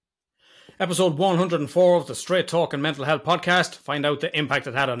Episode 104 of the Straight Talk and Mental Health podcast. Find out the impact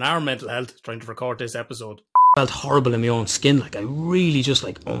it had on our mental health trying to record this episode. I felt horrible in my own skin. Like, I really just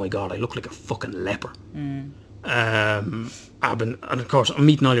like, oh my God, I look like a fucking leper. And of course, I'm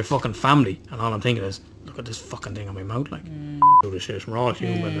meeting all your fucking family, and all I'm thinking is, look at this fucking thing on my mouth. Like, do this shit. We're all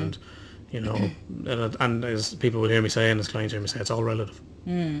human, and you know, and as people will hear me say, and as clients hear me say, it's all relative.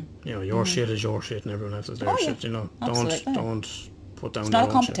 You know, your shit is your shit, and everyone else is their shit. You know, don't put down. It's not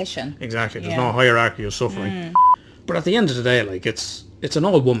a competition. Shit. Exactly. There's no hierarchy of suffering. But at the end of the day, like, it's an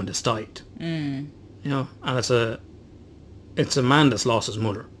old woman that's died. You know, and it's a man that's lost his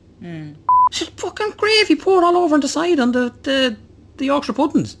mother. Shit, fucking gravy poured all over on the side on the Yorkshire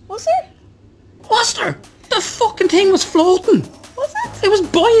puddings. Was there? Was there? The fucking thing was floating. Was it? It was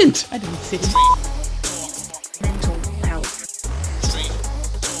buoyant. I didn't see it. Mental health.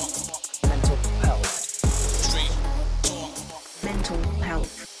 Mental health. Mental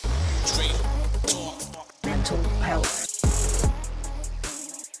health. Mental health.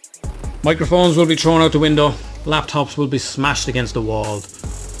 Microphones will be thrown out the window. Laptops will be smashed against the wall.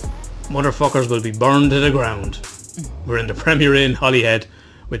 Motherfuckers will be burned to the ground. We're in the Premier Inn, Holyhead,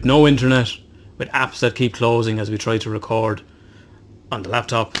 with no internet, with apps that keep closing as we try to record on the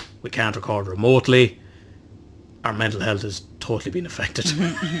laptop. We can't record remotely. Our mental health has totally been affected.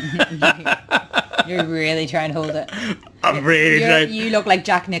 You're really trying to hold it. I'm really trying. You look like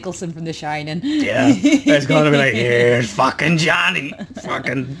Jack Nicholson from The Shining. Yeah, it's going to be like, here's fucking Johnny.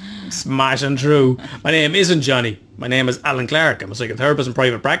 Fucking smashing through. My name isn't Johnny. My name is Alan Clark. I'm a psychotherapist in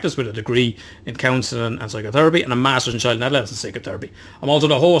private practice with a degree in counselling and psychotherapy and a master's in child and adolescent psychotherapy. I'm also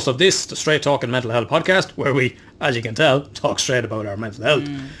the host of this, the Straight Talk and Mental Health podcast, where we, as you can tell, talk straight about our mental health.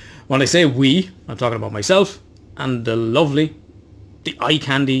 When I say we, I'm talking about myself and the eye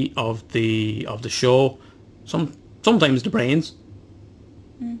candy of the show, sometimes the brains.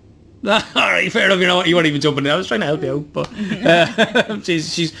 Alright, fair enough. You know what, you weren't even jumping in. I was trying to help you out, but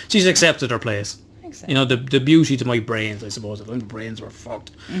she's accepted her place. You know, the beauty to my brains, I suppose. If my brains were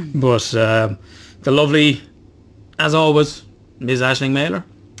fucked. But the lovely, as always, Ms. Aisling Mailer.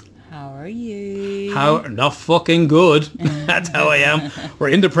 How are you? Not fucking good. That's how I am. We're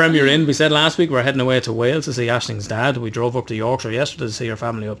in the Premier Inn. We said last week we're heading away to Wales to see Aisling's dad. We drove up to Yorkshire yesterday to see her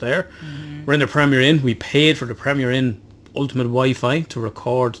family up there. We're in the Premier Inn. We paid for the Premier Inn Ultimate Wi-Fi to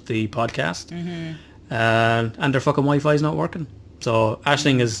record the podcast. And their fucking Wi-Fi's not working. So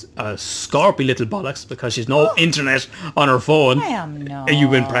Aisling is a scorpy little bollocks because she's no internet on her phone. I am not. You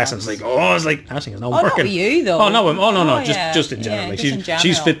win press and it's like, Aisling is not working. Not with you though. Just in general. Yeah, Like, just in general.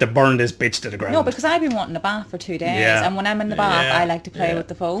 she's fit to burn this bitch to the ground. No, because I've been wanting a bath for 2 days, and when I'm in the bath, I like to play with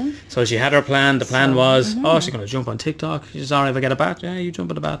the phone. So she had her plan. The plan was, she's going to jump on TikTok. She's alright if I get a bath. Yeah, you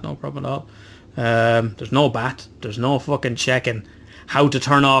jump in the bath, no problem at all. There's no bat. There's no fucking checking how to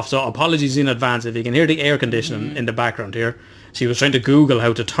turn off. So apologies in advance if you can hear the air conditioning in the background here. She was trying to Google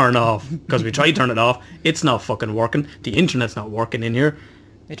how to turn off because we tried to turn it off. It's not fucking working. The internet's not working in here.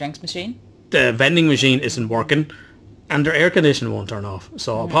 The drinks machine? The vending machine isn't working. And their air conditioning won't turn off.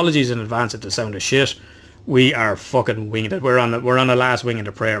 So apologies in advance if the sound is shit. We are fucking winging it. We're on the last wing of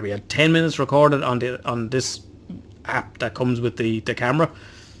the prayer. We had 10 minutes recorded on this app that comes with the camera.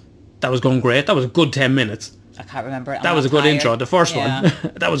 That was going great. That was a good 10 minutes. I can't remember it. That was a good intro. The first one.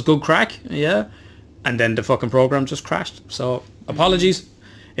 That was good crack. Yeah. And then the fucking program just crashed. So apologies.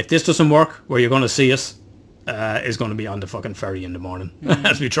 If this doesn't work, where you're going to see us is going to be on the fucking ferry in the morning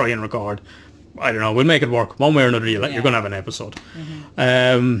as we try and record. I don't know. We'll make it work. One way or another, you're going to have an episode.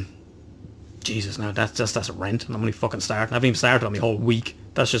 Jesus, now that's a rent. And I'm only fucking starting. I haven't even started on my whole week.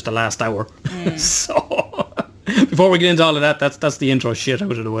 That's just the last hour. So before we get into all of that, that's the intro shit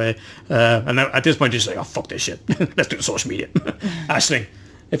out of the way. And now, at this point, you're just like, oh, fuck this shit. Let's do the social media. Aisling,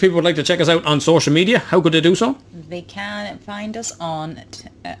 if people would like to check us out on social media, how could they do so? They can find us on,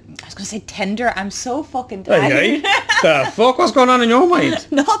 I was going to say Tinder. I'm so fucking tired. Hey, the fuck? What's going on in your mind?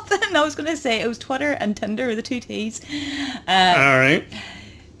 Nothing. I was going to say it was Twitter and Tinder with the 2 T's. All right.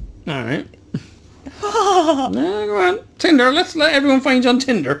 Go on. Tinder. Let's let everyone find you on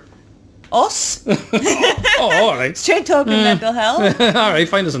Tinder. Us? All right. Straight Talking Mental Health. All right.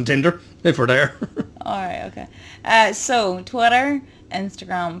 Find us on Tinder if we're there. All right. Okay. So Twitter,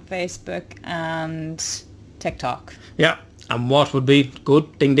 Instagram, Facebook, and TikTok. Yeah. And what would be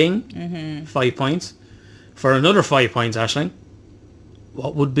good? Ding ding. 5 points. For another 5 points, Aisling,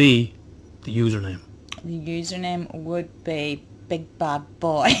 what would be the username? The username would be Big Bad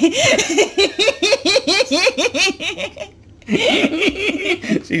Boy.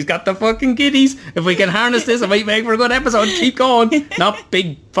 She's She's got the fucking kiddies. If we can harness this, it might make for a good episode. Keep going. Not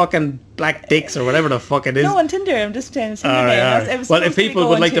big fucking black dicks or whatever the fuck it is. No, on Tinder. I'm just saying the All name. right. It was Well, supposed if to be people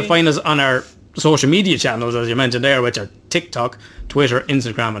would going like to find us on our social media channels, as you mentioned there, which are TikTok, Twitter,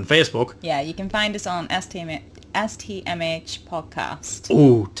 Instagram and Facebook. Yeah, you can find us on STMH Podcast.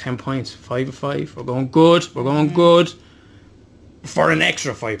 Ooh, 10 points. 5 of 5. We're going good. We're going good. For an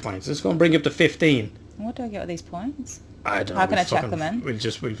extra 5 points. It's going to bring you up to 15. What do I get with these points? I don't How know. can I check them in?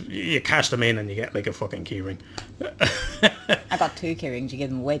 You cash them in and you get like a fucking key ring. I got 2 key rings. You gave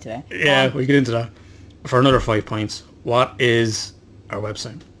them away today. Yeah, we get into that. For another 5 points, what is our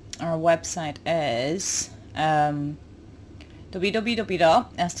website? Our website is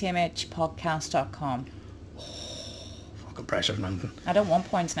www.stmhpodcast.com. Fucking Pressure's Mountain. I don't want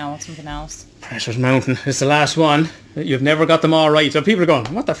points now. I want something else. Pressure's Mountain. It's the last one. You've never got them all right. So people are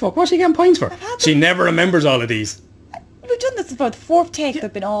going, what the fuck? What's she getting points for? She never remembers all of these. We've done this about the 4th take.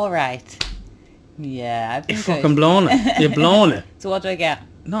 They've been all right. Yeah, I've been You've good. fucking blown it. You've blown it. So what do I get?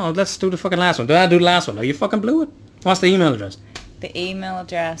 No, let's do the fucking last one. Do I do the last one? No, you fucking blew it. What's the email address? The email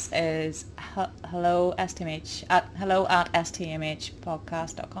address is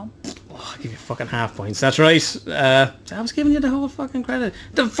hello@stmhpodcast.com. Oh, I'll give you fucking half points. That's right. I was giving you the whole fucking credit.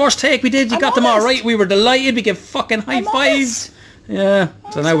 The first take we did, you I'm got them all honest. right. We were delighted. We give fucking high I'm fives. honest. Yeah.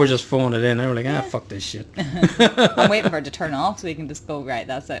 So now we're just phoning it in. Now we're like, fuck this shit. I'm waiting for it to turn off so we can just go, right,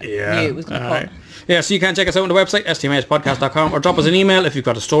 that's it. Yeah. Knew it was going to Alright. cut. Yeah, so you can check us out on the website, stmhpodcast.com, or drop us an email if you've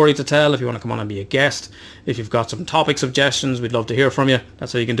got a story to tell, if you want to come on and be a guest, if you've got some topic suggestions, we'd love to hear from you.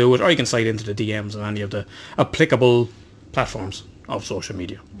 That's how you can do it. Or you can slide into the DMs on any of the applicable platforms of social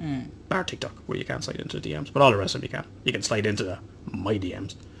media. Bar TikTok, where you can't slide into the DMs, but all the rest of them you can. You can slide into my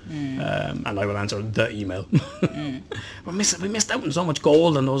DMs. And I will answer the email. we missed out on so much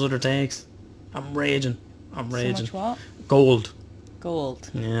gold on those other takes. I'm raging. So much what? Gold. Gold.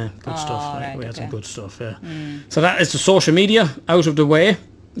 Yeah, good stuff. right, We had some okay. good stuff, yeah. So that is the social media out of the way.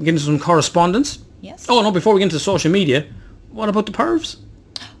 Get into some correspondence. Yes. Oh, no, before we get into social media, what about the pervs?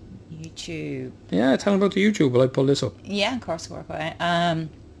 YouTube. Yeah, tell them about the YouTube while I pull this up. Yeah, of course, work away.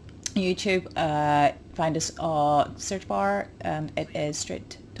 YouTube, find us search bar, and it is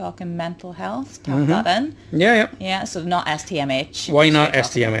Straight Talking Mental Health. Tap that in. Yeah. Yeah, so not STMH. Why not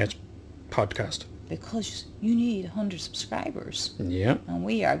Straight Talking. STMH podcast? Because you need 100 subscribers, Yeah. and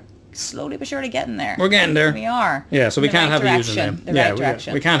we are slowly but surely getting there. We're getting there. We are. Yeah, so we In the can't right have a direction, username. The Yeah, right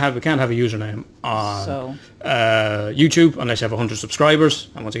direction. we can't have a username on So- YouTube unless you have 100 subscribers.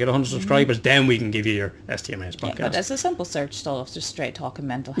 And once you get 100 subscribers, then we can give you your STMH Yeah, podcast. but it's a simple search still. It's just Straight Talking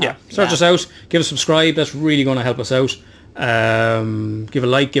Mental Yeah, Health. search us out, give us a subscribe, that's really going to help us out. Give a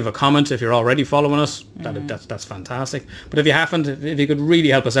like, give a comment if you're already following us, that's fantastic. But if you haven't, if you could really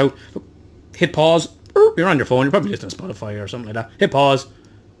help us out, hit pause, you're on your phone, you're probably listening to Spotify or something like that, hit pause,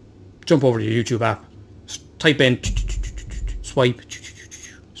 jump over to your YouTube app, type in, swipe,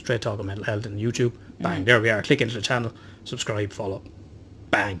 Straight Talking Mental Health in YouTube, bang, there we are, click into the channel, subscribe, follow,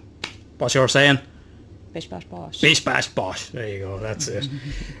 bang. What's your saying? Bish bash bosh. Bish bash bosh. There you go. That's it.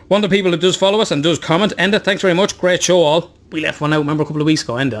 One of the people that does follow us and does comment, Enda, thanks very much. Great show all. We left one out, remember, a couple of weeks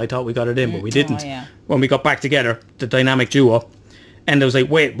ago, Enda. I thought we got it in, but we didn't. yeah. When we got back together, the dynamic duo, Enda was like,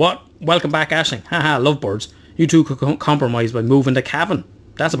 wait, what? Welcome back, Ashling. Haha, lovebirds. You two could compromise by moving to Cavan.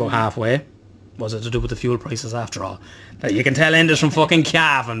 That's about halfway. Was it to do with the fuel prices after all? You can tell Enda's from fucking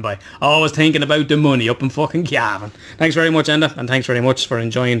Cavan by always thinking about the money up in fucking Cavan. Thanks very much, Enda, and thanks very much for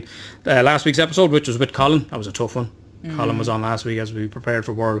enjoying last week's episode, which was with Colin. That was a tough one. Colin was on last week as we prepared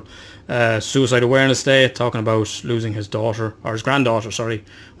for World Suicide Awareness Day, talking about losing his daughter, or his granddaughter, sorry,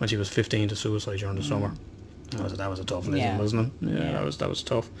 when she was 15 to suicide during the summer. That was a tough listen, Yeah. wasn't it? Yeah, Yeah. that was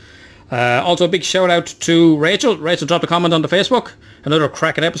tough. Also a big shout out to Rachel. Rachel dropped a comment on the Facebook. Another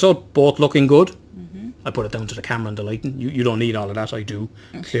cracking episode, both looking good. I put it down to the camera and the lighting. You don't need all of that, I do,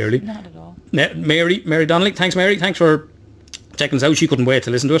 clearly. Not at all. Mary Donnelly, thanks Mary, thanks for checking us out. She couldn't wait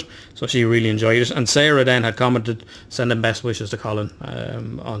to listen to it, so she really enjoyed it. And Sarah then had commented, sending best wishes to Colin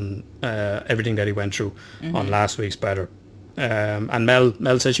on everything that he went through on last week's Better. And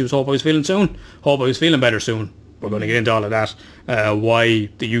Mel said she was hope I was feeling better soon. We're going to get into all of that, why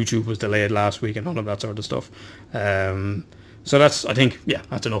the YouTube was delayed last week and all of that sort of stuff. So that's, I think, yeah,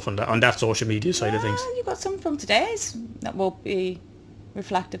 that's enough on that social media side of things. You got some from today's that will be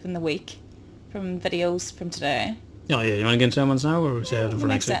reflective in the week from videos from today. Oh yeah, you want to get into them ones now, or save them for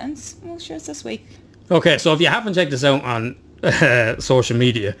Makes next week? sense. Well, sure, it's this week. Okay, so if you haven't checked us out on social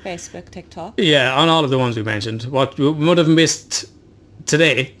media, Facebook, TikTok. yeah, on all of the ones we mentioned, what we would have missed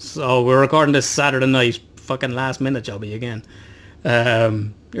today, so we're recording this Saturday night, fucking last minute jobby again.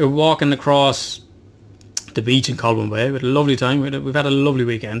 You're walking across the beach in Colwyn Bay. We had a lovely time. We've had a lovely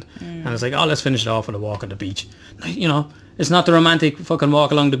weekend. And it's like, oh, let's finish it off with a walk on the beach. You know, it's not the romantic fucking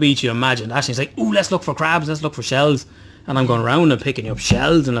walk along the beach you imagined. Ashley's like, ooh, let's look for crabs, let's look for shells. And I'm going around and picking up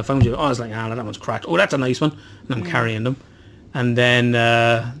shells, and I found you. Oh, I was like, that one's cracked. Oh, that's a nice one. And I'm carrying them. And then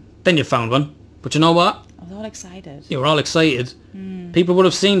you found one. But you know what? I was all excited. You were all excited. People would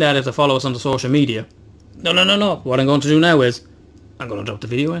have seen that if they follow us on the social media. No. What I'm going to do now is I'm going to drop the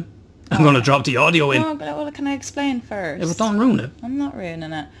video in. I'm going to drop the audio in. No, but well, can I explain first? Yeah, but don't ruin it. I'm not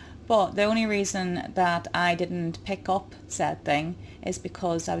ruining it. But the only reason that I didn't pick up said thing is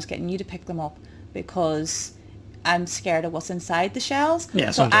because I was getting you to pick them up, because I'm scared of what's inside the shells. Yeah,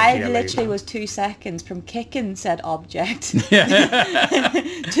 so sometimes I you get literally lazy. was 2 seconds from kicking said object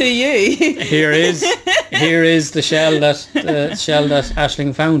to you. Here is the shell that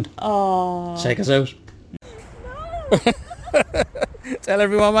Aisling found. Oh. Check us out. Tell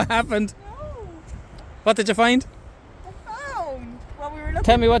everyone what happened. What did you find? Found. Well, we were looking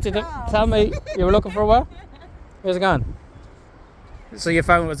Tell me what for you do. crabs. Tell me. You were looking for what? Where's it gone? So you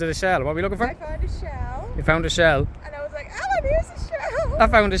found, was it a shell? What were we looking I for? found a shell, You found a shell. and I was like, Alan, here's a shell. I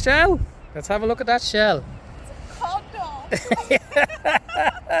found a shell. Let's have a look at that shell. Condom.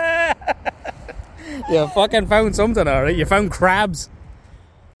 You fucking found something, alright. You found crabs.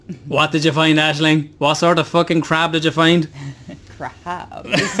 What did you find, Aisling? What sort of fucking crab did you find? Crap.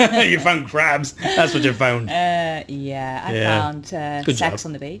 You found crabs. That's what you found. I Yeah. found Good sex job.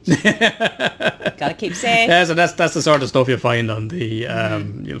 on the beach. Gotta keep safe. Yeah, so that's the sort of stuff you find on the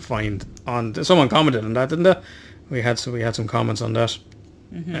you'll find on. Someone commented on that, didn't they? We had some comments on that.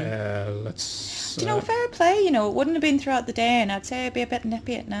 Let's. Do you know, fair play, you know, it wouldn't have been throughout the day, and I'd say it'd be a bit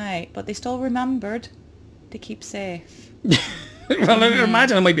nippy at night, but they still remembered to keep safe. Well, I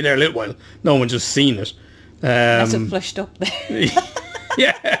imagine it might be there a little while. No one's just seen it. That's it flushed up there.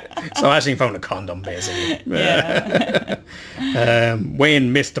 Yeah. So Aisling found a condom, basically. Yeah.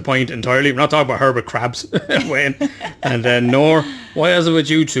 Wayne missed the point entirely. We're not talking about Herbert Crabs, Wayne. And then Nor, why is it with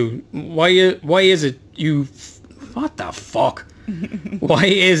you two? Why is it you... What the fuck? Why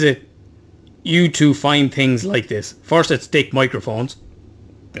is it you two find things like this? First it's dick microphones.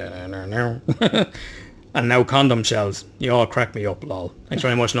 And now condom shells. You all crack me up, lol. Thanks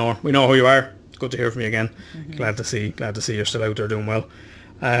very much, Nor. We know who you are. It's good to hear from you again. Glad to see you're still out there doing well.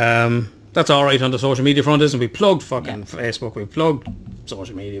 That's all right on the social media front, isn't it? We plugged fucking Facebook. We plugged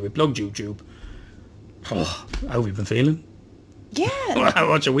social media. We plugged YouTube. Oh, how have you been feeling? Yeah.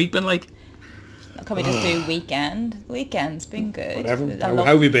 What's your week been like? Can we just do weekend? Weekend's been good. Whatever. I How love-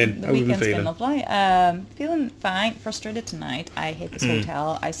 have you been? The How have you been weekend's been feeling? lovely. Feeling fine. Frustrated tonight. I hate this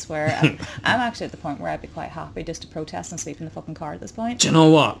hotel. I swear. I'm actually at the point where I'd be quite happy just to protest and sleep in the fucking car at this point. Do you know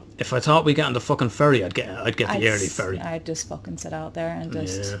what? If I thought we got on the fucking ferry, I'd get the early ferry. I'd just fucking sit out there and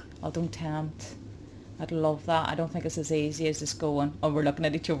just, Yeah. oh, don't tempt. I'd love that. I don't think it's as easy as just going, oh, we're looking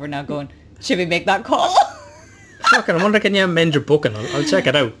at each other now going, should we make that call? Fucking, I wonder, can you amend your booking? I'll check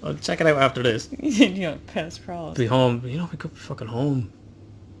it out. I'll check it out after this. You know, piss proud. Be home. You know, we could be fucking home.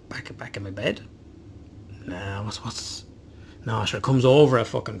 Back in my bed. Nah, what's... No, sure, it comes over at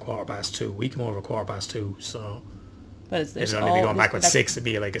fucking 2:15. We come over at 2:15, so... But it's It'd only be going back with like, 6. It'd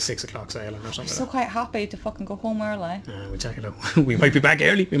be like a 6 o'clock sailing or I'm something. still quite happy to fucking go home early. We'll check it out. We might be back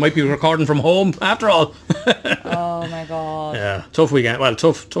early. We might be recording from home after all. Oh my god. Yeah, tough weekend. Well,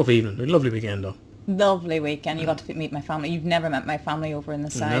 tough evening. A lovely weekend though. Lovely weekend. You got to meet my family. You've never met my family over in the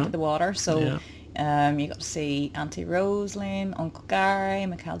side No. of the water. So Yeah. you got to see Auntie Rosaline, Uncle Gary,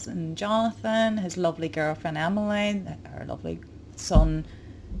 my cousin Jonathan, his lovely girlfriend Emily, her lovely son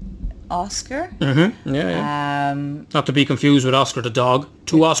Oscar. Mm-hmm. Yeah. Not to be confused with Oscar the dog.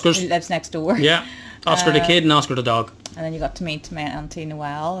 2 He Oscars. lives next door. Yeah. Oscar the kid and Oscar the dog. And then you got to meet my auntie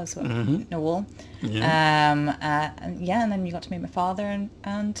Noel as well. Noel. Yeah. And then you got to meet my father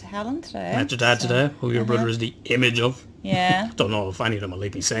and Helen today. Met your dad So, today, who your brother is the image of. Yeah. Don't know if any of them will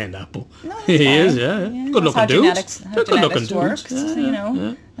like me saying that, but No, that's he is, fine. yeah. Good That's looking how dudes. genetics, how They're good looking genetics dudes. works, Yeah, you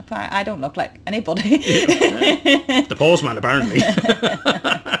know. I don't look like anybody. The postman, apparently.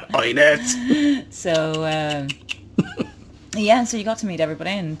 I net. So, yeah, so you got to meet everybody,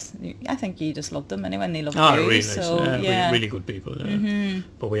 and I think you just loved them anyway, and they loved Oh, you. really nice. So, Yeah, yeah. really good people. Yeah.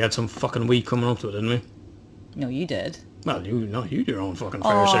 But we had some fucking week coming up to it, didn't we? No, you did. Well, you did your own fucking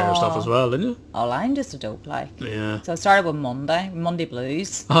fair share of stuff as well, didn't you? Oh, I'm just a dope, like. Yeah. So I started with Monday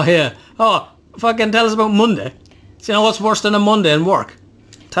Blues. Oh, yeah. Oh, fucking tell us about Monday. Do you know what's worse than a Monday in work?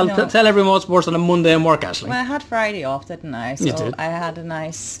 Tell everyone what's worse than a Monday in work, Aisling. Well, I had Friday off, didn't I? So You did. I had a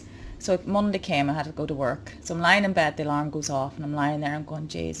nice... So Monday came, I had to go to work. So I'm lying in bed, the alarm goes off, and I'm lying there and going,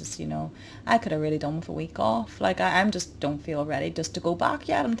 Jesus, you know, I could have really done with a week off. Like, I'm just don't feel ready just to go back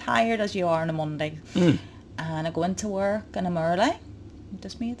yet. I'm tired as you are on a Monday. and I go into work and I'm early.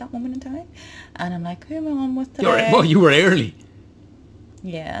 Just me at that moment in time. And I'm like, who am I on with You're, today? well, you were early.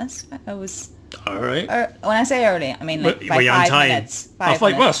 Yes, I was... All right. When I say early, I mean like Were by you on 5 time? minutes. Oh, 5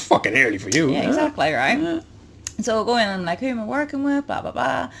 well, minutes. it's fucking early for you. Yeah, exactly, right? So I go in and I'm like, who am I working with? Blah, blah,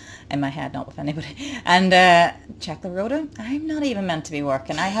 blah. In my head, not with anybody. And check the rota. I'm not even meant to be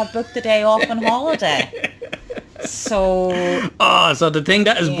working. I have booked the day off on holiday. So... Oh, so the thing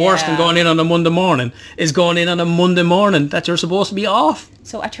that is worse than Yeah. going in on a Monday morning is going in on a Monday morning that you're supposed to be off.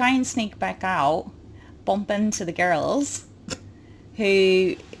 So I try and sneak back out, bump into the girls,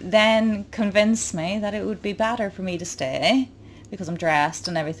 who then convince me that it would be better for me to stay because I'm dressed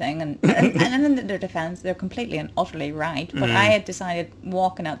and everything. And in their defence, they're completely and utterly right. But I had decided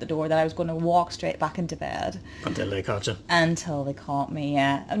walking out the door that I was going to walk straight back into bed Until they caught you. until they caught me.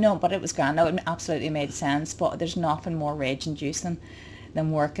 Yeah, no, but it was grand. No, it absolutely made sense. But there's nothing more rage-inducing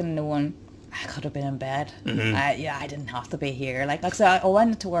than working knowing I could have been in bed. I didn't have to be here. Like so I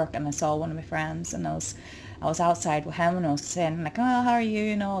went to work and I saw one of my friends and I was outside with him and I was saying like, oh, how are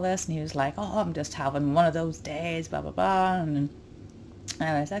you and all this, and he was like, oh, I'm just having one of those days, blah blah blah. And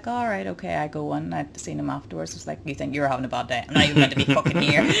I was like, all right, okay. I go and I'd seen him afterwards. It's like, you think you're having a bad day? I'm not even meant to be fucking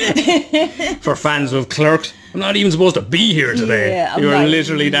here. For fans of Clerks, I'm not even supposed to be here today. Yeah, I'm You're like,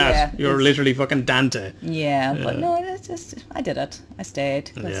 literally that. yeah, You're it's- literally fucking Dante. Yeah, but no, it's just I did it. I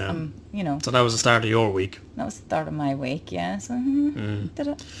stayed because Yeah. you know, So that was the start of your week. that was the start of my week. Yeah, so did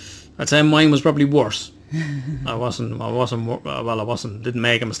it. I'd say mine was probably worse. Didn't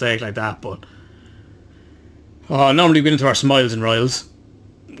make a mistake like that, but normally we get into our Smiles and Royals.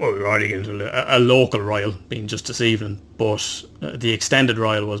 Well, we were already getting into a local Royal, being just this evening, but the extended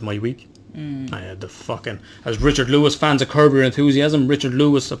Royal was my week. I had the fucking... As Richard Lewis fans of Curb Your Enthusiasm, Richard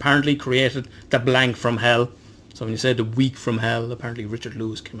Lewis apparently created the blank from hell. So when you say the week from hell, apparently Richard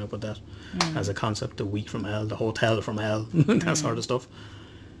Lewis came up with that as a concept, the week from hell, the hotel from hell, that sort of stuff.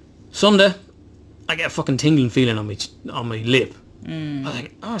 Sunday, I get a fucking tingling feeling on my lip. I was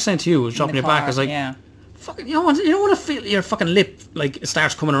like, I was saying to you, I was dropping In it the back, car, I was like, yeah. fucking, you don't want to feel your fucking lip like it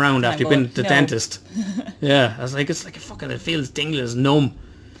starts coming around after you've been to the no. dentist. Yeah, I was like, it's like it feels tingling, it's numb.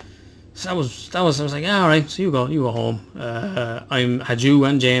 So I was like, all right, so you go home. I had you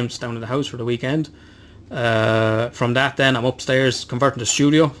and James down at the house for the weekend. From that then I'm upstairs converting the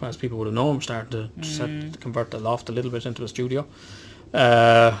studio, as people would have known. I'm starting to convert the loft a little bit into a studio.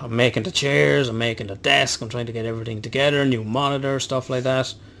 I'm making the chairs, I'm making the desk, I'm trying to get everything together, new monitor, stuff like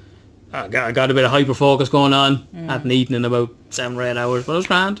that. I got a bit of hyper focus going on. Hadn't eaten in about 7 or 8 hours, but it was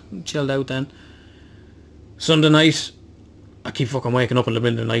grand. Chilled out then. Sunday night, I keep fucking waking up in the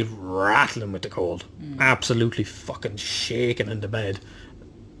middle of the night rattling with the cold. Absolutely fucking shaking in the bed.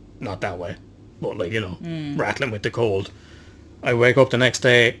 Not that way, but like, rattling with the cold. I wake up the next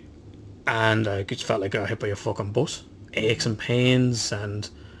day and I just felt like I got hit by a fucking bus. Aches and pains, and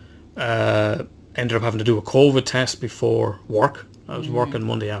ended up having to do a COVID test before work. I was working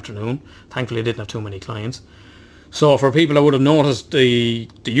Monday afternoon. Thankfully I didn't have too many clients. So for people that would have noticed, the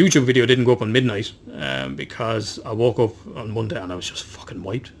YouTube video didn't go up on midnight because I woke up on Monday and I was just fucking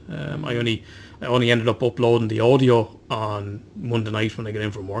wiped. I only ended up uploading the audio on Monday night when I get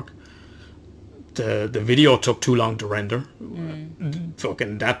in from work. The video took too long to render.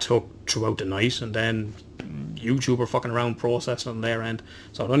 Fucking that took throughout the night, and then YouTube were fucking around processing on their end.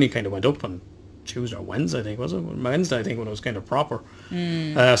 So it only kind of went up on Tuesday or Wednesday, I think, was it? Wednesday, I think, when it was kind of proper.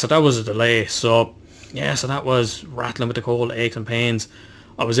 So that was a delay. So yeah, so that was rattling with the cold, aches and pains.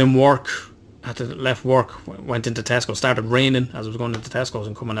 I was in work, left work, went into Tesco, started raining as I was going into Tesco's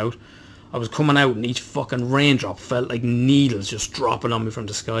and coming out. I was coming out and each fucking raindrop felt like needles just dropping on me from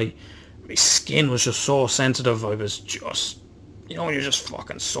the sky. My skin was just so sensitive. I was just, when you're just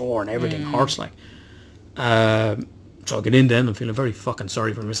fucking sore and everything hurts like. So I get in then, I'm feeling very fucking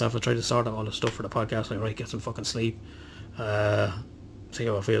sorry for myself. I tried to sort out all the stuff for the podcast, like, right, get some fucking sleep. See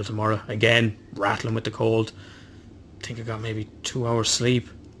how I feel tomorrow. Again, rattling with the cold. Think I got maybe 2 hours sleep.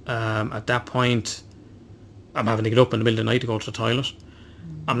 At that point, I'm having to get up in the middle of the night to go to the toilet.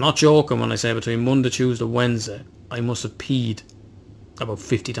 I'm not joking when I say between Monday, Tuesday, Wednesday, I must have peed about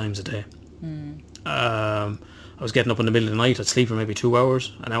 50 times a day. I was getting up in the middle of the night, I'd sleep for maybe 2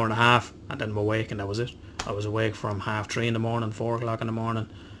 hours, an hour and a half, and then I'm awake, and that was it. I was awake from 3:30 in the morning, 4 o'clock in the morning.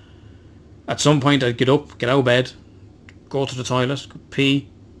 At some point I'd get up, get out of bed, go to the toilet, pee,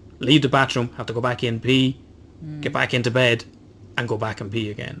 leave the bathroom, have to go back in, pee, get back into bed, and go back and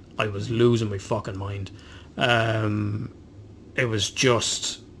pee again. I was losing my fucking mind. It was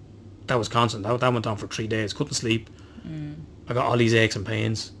just, that was constant. That went on for 3 days. Couldn't sleep. I got all these aches and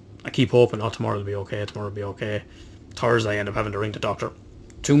pains. I keep hoping, tomorrow will be okay, tomorrow will be okay. Thursday I end up having to ring the doctor.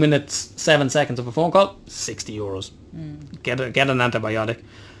 2 minutes, 7 seconds of a phone call, €60. Get an antibiotic.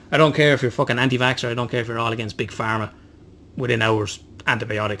 I don't care if you're fucking anti-vaxxer. I don't care if you're all against big pharma. Within hours,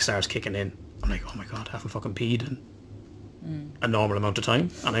 antibiotic starts kicking in. I'm like, oh my God, I haven't fucking peed in a normal amount of time.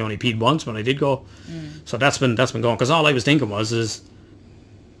 And I only peed once when I did go. So that's been going. Because all I was thinking is,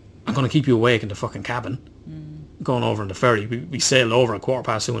 I'm going to keep you awake in the fucking cabin. Going over in the ferry. We sailed over at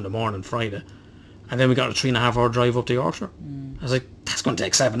 2:15 in the morning Friday. And then we got a 3.5 hour drive up to Yorkshire. I was like, that's going to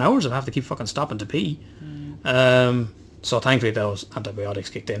take 7 hours. I'll have to keep fucking stopping to pee. So thankfully those antibiotics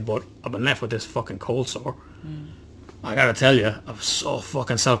kicked in. But I've been left with this fucking cold sore. I gotta tell you, I was so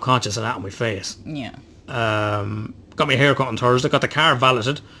fucking self-conscious of that on my face. Yeah. Got my hair cut on Thursday, got the car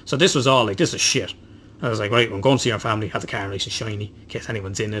valeted. So this was all like, this is shit. I was like, right, I'm going to see our family, have the car nice and shiny, in case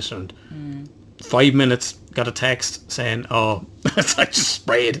anyone's in it. And 5 minutes, got a text saying, oh, I just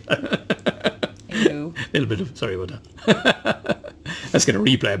sprayed. Ew. A little bit of, sorry about that. Let's get a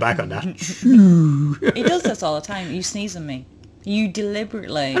replay back on that. He does this all the time. You sneeze on me. You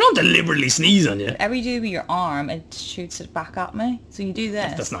deliberately. I don't deliberately sneeze on you. Every you do with your arm, it shoots it back at me. So you do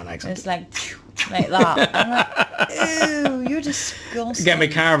this. That's not an accent. It's like that. I'm like, ew, you're disgusting. Get my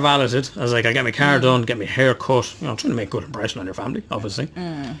car valeted. I was like, I get my car done, get my hair cut. You know, trying to make a good impression on your family, obviously.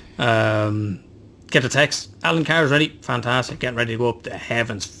 Get the text. Alan car's ready. Fantastic. Getting ready to go up. The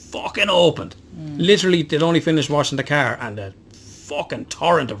heavens fucking opened. Literally, they'd only finished washing the car and a fucking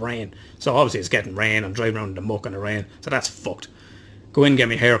torrent of rain. So obviously it's getting rain. I'm driving around in the muck and the rain. So that's fucked. Go in, get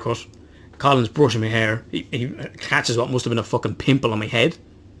my hair cut. Colin's brushing my hair. He catches what must have been a fucking pimple on my head.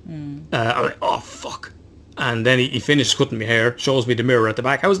 I'm like, oh fuck. And then he finishes cutting my hair, shows me the mirror at the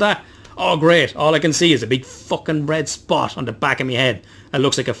back. How's that? Oh great. All I can see is a big fucking red spot on the back of my head. It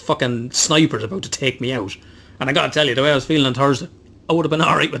looks like a fucking sniper's about to take me out. And I gotta tell you, the way I was feeling on Thursday, I would have been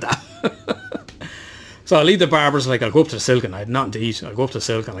alright with that. So I leave the barber's, like, I'll go up to the Silken. I had nothing to eat. I'll go up to the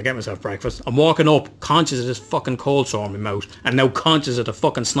Silken. I get myself breakfast. I'm walking up, conscious of this fucking cold sore in my mouth, and now conscious of the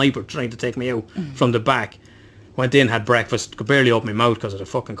fucking sniper trying to take me out from the back. Went in, had breakfast, could barely open my mouth because of the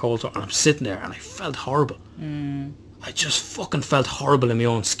fucking cold sore, and I'm sitting there and I felt horrible. I just fucking felt horrible in my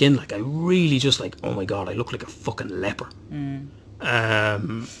own skin. Like, I really just like, oh my God, I look like a fucking leper. And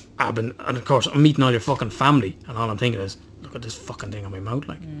of course, I'm meeting all your fucking family, and all I'm thinking is, look at this fucking thing on my mouth,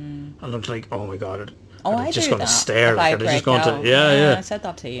 like. And I'm like, oh my God. I just do going that. to stare, If like, I they're just break going to, out. yeah. I said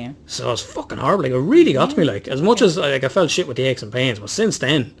that to you. So it's fucking horrible. Like, it really got to me. Like, as much as like I felt shit with the aches and pains, but since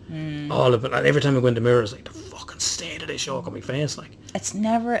then, all of it. Like, every time I go in the mirror, it's like the fucking state of this shock on my face. Like, It's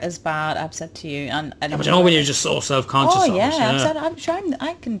never as bad, I've said to you. And but you know when you're just so self-conscious. Oh of yeah, it, I've said, I'm trying.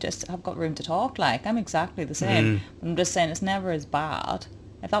 I can just. I've got room to talk. Like, I'm exactly the same. I'm just saying it's never as bad.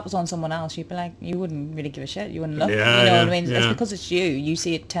 If that was on someone else, you'd be like, you wouldn't really give a shit. You wouldn't look. Yeah, you know yeah, what I mean? yeah. It's because it's you. You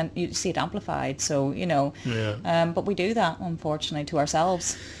see it. You see it amplified. So you know. Yeah. But we do that, unfortunately, to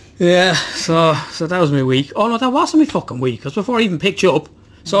ourselves. Yeah. So that was my week. Oh no, that wasn't my fucking week. Because before I even picked you up.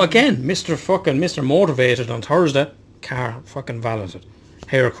 So again, Mr. Motivated on Thursday. Car fucking valeted.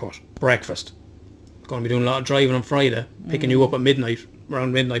 Haircut. Breakfast. Going to be doing a lot of driving on Friday. Picking you up at midnight,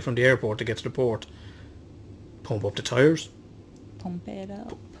 around midnight from the airport to get to the port. Pump up the tyres. Pump it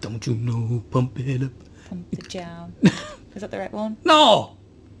up. Don't you know, pump it up. Pump the jam. Is that the right one? No!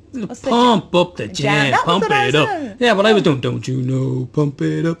 What's the Pump up the jam? jam, That was pump what I it up. said. Yeah, but I was doing, don't you know, pump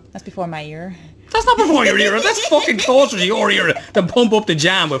it up. That's before my ear. That's not before your era, that's fucking closer to your era than pump up the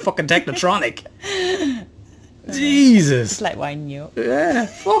jam with fucking Technotronic. Jesus. It's like winding you up. Yeah,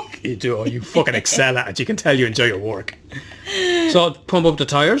 fuck you do. You fucking excel at it. You can tell you enjoy your work. So, pump up the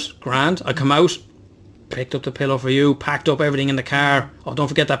tyres, grand. I come out, picked up the pillow for you, packed up everything in the car. Oh, don't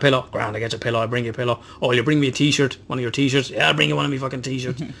forget that pillow. Grand, I get your pillow, I bring you a pillow. Oh, you bring me a t-shirt, one of your t-shirts. Yeah, I'll bring you one of my fucking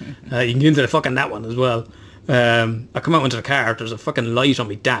t-shirts. You can get into the fucking that one as well. I come out into the car, there's a fucking light on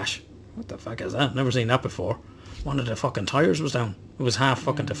me dash. What the fuck is that? Never seen that before. One of the fucking tyres was down. It was half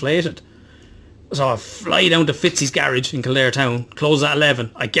fucking deflated. So I fly down to Fitzy's garage in Kildare Town, close at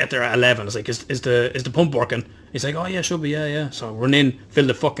 11. I get there at 11. It's like, is the pump working? He's like, oh yeah, should be, yeah. So I run in, fill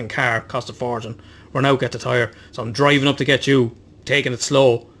the fucking car, cost a fortune. Run out, get the tyre. So I'm driving up to get you, taking it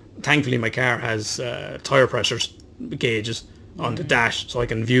slow. Thankfully my car has tyre pressures gauges on the dash, so I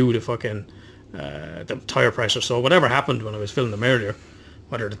can view the fucking the tyre pressure. So whatever happened when I was filling them earlier,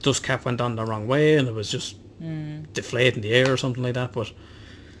 whether the dust cap went on the wrong way and it was just deflating the air or something like that, but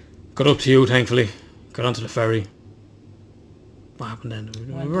got up to you, thankfully. Got onto the ferry. What happened then?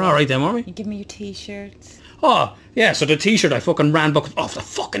 We were alright then, weren't we? You give me your t-shirts. Oh, yeah, so the t-shirt, I fucking ran back off the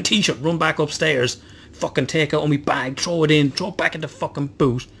fucking t-shirt, run back upstairs, fucking take out on my bag, throw it in, throw it back in the fucking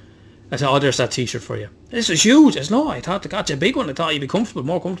boot. I said, oh, there's that t-shirt for you. This is huge. I said, no, I thought I got you a big one. I thought you'd be comfortable,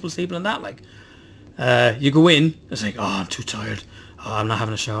 more comfortable sleeping than that, like. You go in, it's like, oh, I'm too tired. oh, I'm not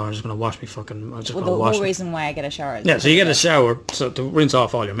having a shower, I'm just going to wash me fucking, I'm just Well, going the to wash whole me. reason why I get a shower is Yeah, so you get a because shower, so to rinse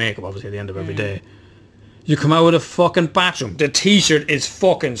off all your makeup, obviously, at the end of every day. You come out of the fucking bathroom, the t-shirt is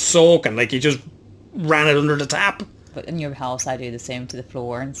fucking soaking, like you just ran it under the tap. But in your house, I do the same to the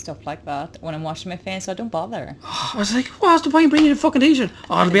floor and stuff like that. When I'm washing my face, I don't bother. I was like, what's the point of bringing a fucking t-shirt?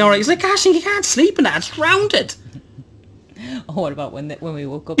 Oh, it'll be alright. He's like, Ashton, you can't sleep in that, it's rounded. Oh, what about when we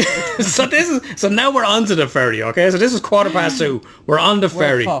woke up? So now we're on to the ferry, okay? So this is 2:15. We're on the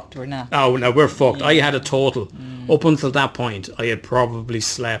ferry. We're fucked, we're not. Oh, no, we're fucked. I had a total. Up until that point, I had probably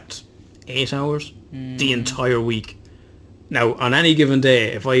slept 8 hours the entire week. Now, on any given day,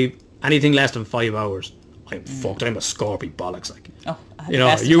 if anything less than 5 hours, I'm fucked. I'm a scorpion bollocks, like. Oh, I had You the know,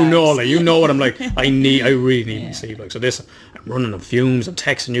 best of you know, times. like, you know what I'm like. I really need my sleep. Like, so this, I'm running on fumes. I'm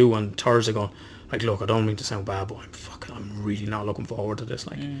texting you on Thursday going, like, look, I don't mean to sound bad, but I'm really not looking forward to this.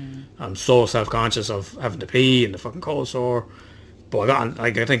 Like, I'm so self-conscious of having to pee and the fucking cold sore. But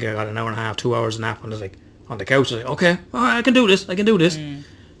I think I got an hour and a half, 2 hours nap, and I was like, on the couch, I was like, okay, all right, I can do this.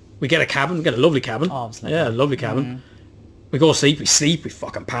 We get a cabin, we get a lovely cabin. Oh, it's lovely. Yeah, a lovely cabin. We go sleep, we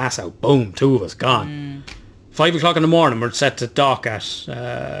fucking pass out. Boom, 2 of us gone. 5 o'clock in the morning, we're set to dock at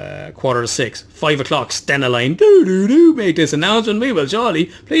 5:45. 5 o'clock, Stena line, make this announcement. We will surely,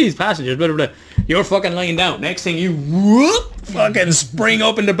 please, passengers, blah, blah, blah. You're fucking lying down. Next thing you, whoop, fucking spring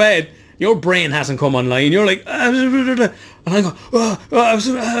up in the bed. Your brain hasn't come online. You're like, and I go,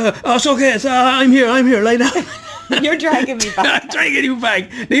 it's okay, I'm here, lie down. You're dragging me back. I'm trying to get you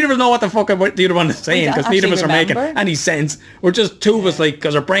back. Neither of us know what the fuck the other one is saying, don't because neither of us actually are making remember. any sense. We're just 2 of us, like,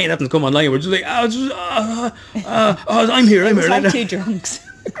 because our brain hasn't come online. We're just like, I'm here, It was lie like down. 2 drunks.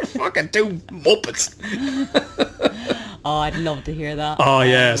 Fucking 2 muppets. Oh, I'd love to hear that. Oh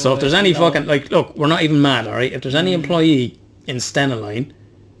yeah. So if there's any love fucking, like, look, we're not even mad, all right. If there's any employee in Stena Line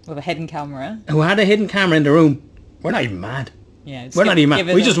with a hidden camera. who had a hidden camera in the room, we're not even mad. Yeah, We're not even mad. give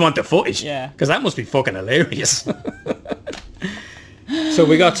it We a- just want the footage. Yeah. Because that must be fucking hilarious. So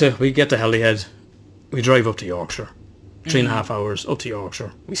we get to Holyhead. We drive up to Yorkshire. 3.5 hours up to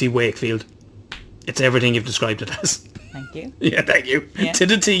Yorkshire. We see Wakefield. It's everything you've described it as. Thank you. Yeah, thank you. Yeah. To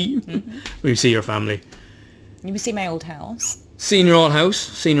the T. We see your family. You see my old house. Seen your old house.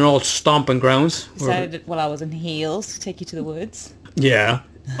 Seen your old stomping grounds. Decided while I was in heels to take you to the woods. Yeah.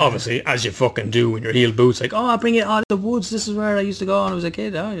 Obviously, as you fucking do in your heel boots, like, oh, I'll bring you out the woods, this is where I used to go when I was a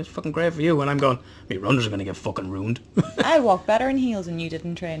kid, oh, it's fucking great for you. And I'm going, my runners are going to get fucking ruined. I walked better in heels than you did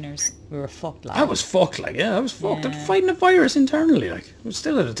in trainers. We were fucked like. I was fucked, like, yeah, I was fucked. I'm Yeah. fighting a virus internally, like, I was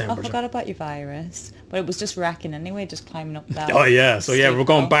still at a I temperature. forgot about your virus. But it was just wrecking anyway, just climbing up that. Oh, yeah, so yeah, we're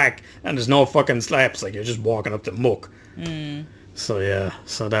going steep back, and there's no fucking slaps, like, you're just walking up the muck. So, yeah,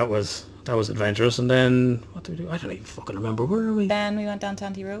 so that was adventurous. And then, what did we do? I don't even fucking remember. Where are we? Then we went down to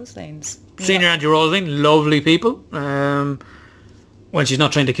Auntie Rose Lanes. Senior Auntie Rosaline, lovely people. When she's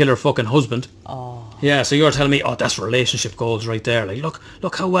not trying to kill her fucking husband. Oh, Yeah, so you're telling me, oh, that's relationship goals right there. Like,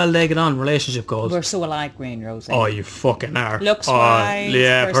 look how well they get on, relationship goals. we're so alike, Green Rosie. Oh, you fucking are. Looks-wise,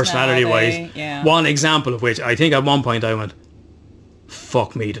 yeah, personality-wise. personality, yeah. One example of which, I think at one point I went,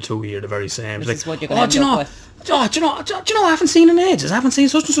 fuck me, the 2 are the very same. It's This is like, what you're gonna do you end know, up with. do you know, I haven't seen her in ages. I haven't seen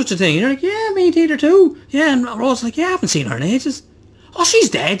such and such a thing. And you're like, yeah, me neither too. Yeah, and Rose's like, yeah, I haven't seen her in ages. Oh, she's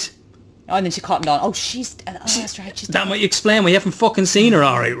dead. Oh, and then she caught on. Oh, that's right. She's That might explain why you haven't fucking seen her,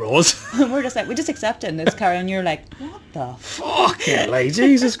 alright, Rose. We're just like, we just accept it and it's carry on. You're like, what the Fuck it, like,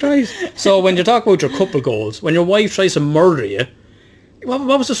 Jesus Christ. So when you talk about your couple goals, when your wife tries to murder you, what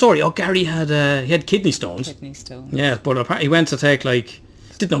was the story? Oh, Gary had he had kidney stones. kidney stone? Yeah, but apparently he went to take, like,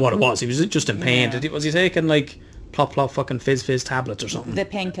 didn't know what it was. He was just in pain. Yeah. Was he taking, like, plop fucking fizz tablets or something? The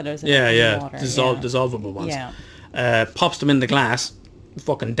painkillers. Yeah. Water, Dissolvable ones. Yeah. Pops them in the glass.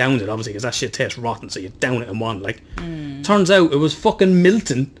 Fucking downed it, obviously, because that shit tastes rotten, so you down it in one, like. Turns out it was fucking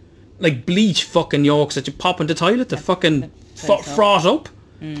Milton, like, bleach fucking yolks that you pop in the toilet to fucking froth up.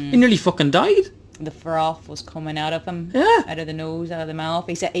 He nearly fucking died. The froth was coming out of him. Yeah. Out of the nose, out of the mouth.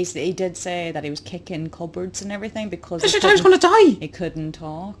 He did say that he was kicking cupboards and everything because This guy's gonna die. he couldn't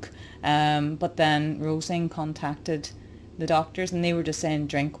talk. But then Rosine contacted the doctors and they were just saying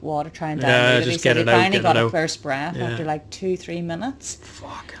drink water, try and Yeah, dilute it. just He said get he it out, finally get got it a out. first breath Yeah. after like 2-3 minutes.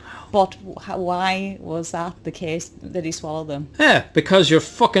 Fucking hell. But why was that the case that he swallowed them? Yeah, because your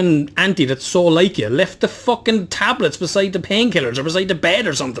fucking auntie that's so like you left the fucking tablets beside the painkillers or beside the bed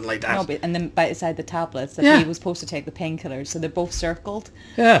or something like that. No, but, and then beside the tablets that Yeah. he was supposed to take the painkillers, so they're both circled.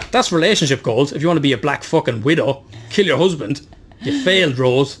 Yeah, that's relationship goals. If you want to be a black fucking widow, kill your husband. You failed,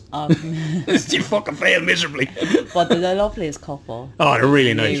 Rose. Um, You fucking failed miserably. but they're the loveliest couple. Oh, they're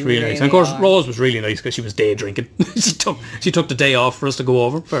really nice, They really nice. And of really course, are. Rose was really nice because she was day drinking. she took the day off for us to go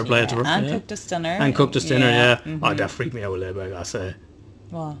over. Fair play to her. And yeah. cooked us dinner. And cooked us dinner, yeah. Mhm. Oh, that freaked me out a little bit, I gotta say.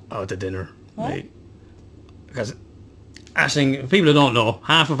 What? Oh, the dinner. What? Like, because Aisling, people who don't know,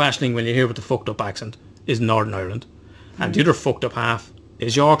 half of Aisling, when you hear with the fucked up accent, is Northern Ireland. And the other fucked up half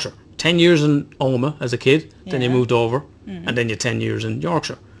is Yorkshire. 10 years in Oma as a kid, then you Yeah. moved over, and then you 10 years in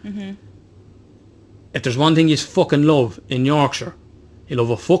Yorkshire. If there's one thing you fucking love in Yorkshire, you love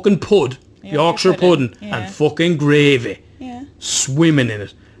a fucking pud, Yorkshire pudding, yeah. and fucking gravy, Yeah. swimming in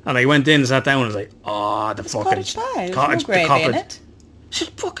it. And I went in and sat down and was like, oh, the fucking Cottage pie. There's no the gravy in cottage. it. Shit,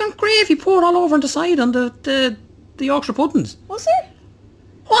 fucking gravy poured all over on the side on the Yorkshire puddings. Was there?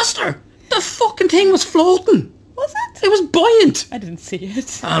 Was there? The fucking thing was floating. Was it? It was buoyant. I didn't see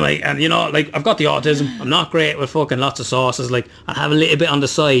it. And like, and you know, like I've got the autism. I'm not great with fucking lots of sauces. Like I'll have a little bit on the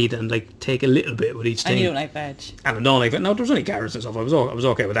side and like take a little bit with each And thing. you don't like veg. And I don't like it. No, there was only carrots and stuff. I was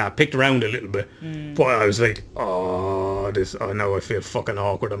okay with that. Picked around a little bit, but I was like, oh, this. Oh, now I feel fucking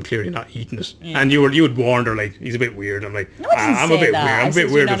awkward. I'm clearly not eating it. And you had warned her like he's a bit weird. I'm like, No, I didn't I'm say a bit that. weird. I I'm a said bit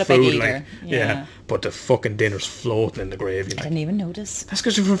you're weird not with a big food. eater. Like, Yeah. But the fucking dinner's floating in the gravy. I Like. didn't even notice. That's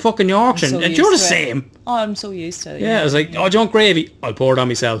because you're from fucking Yorkshire, So and used you're the to it. same. Oh, I'm so used to it. Yeah, I was like, oh, do you want gravy? I'll pour it on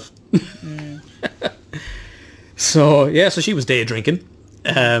myself. So she was day drinking.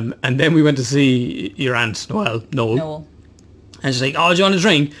 And then we went to see your aunt, Noel. No. And she's like, oh, do you want a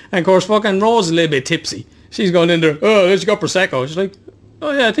drink? And of course, fucking Rose is a little bit tipsy. She's going in there, oh, she got Prosecco. She's like,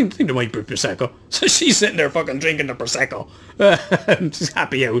 oh yeah, I think there might be Prosecco. So she's sitting there fucking drinking the Prosecco. And she's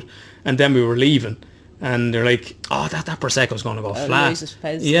happy out. And then we were leaving. And they're like, oh, that Prosecco's going to go flat. lose its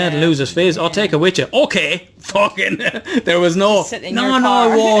fizz, yeah, yeah. to lose its fizz. I'll take it with you. Okay. Fucking. There was no, Sit in no, your no,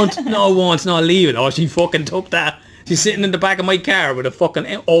 car. I won't. No, I won't. No, leave it. Oh, she fucking took that. She's sitting in the back of my car with a fucking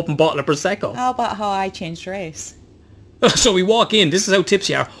open bottle of Prosecco. How about how I changed race? So we walk in. This is how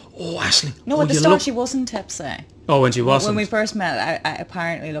tipsy you are. Oh, Aisling. No, oh, at the you start look- she wasn't tipsy. Oh, when she wasn't. When we first met, I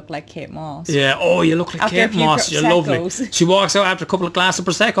apparently looked like Kate Moss. Yeah, oh, you look like After a Kate few Moss. You're lovely. Proseccos. She walks out after a couple of glasses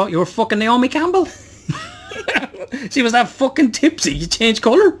of Prosecco. You were fucking Naomi Campbell. She was that fucking tipsy. You changed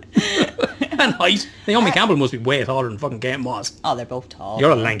colour. And height. Naomi Campbell must be way taller than fucking Kate Moss. Oh, they're both tall.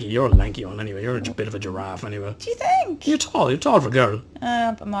 You're a lanky one anyway. You're a bit of a giraffe anyway. Do you think? You're tall for a girl.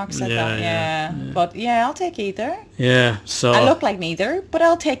 But Mark said Yeah, that, yeah, But yeah, I'll take either. Yeah, so... I look like neither, but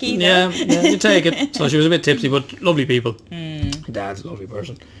I'll take either. Yeah, you take it. So she was a bit tipsy, but lovely people. Dad's a lovely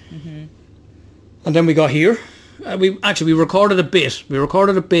person. And then we got here. We recorded a bit. We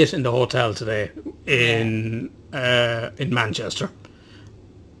recorded a bit in the hotel today in Manchester,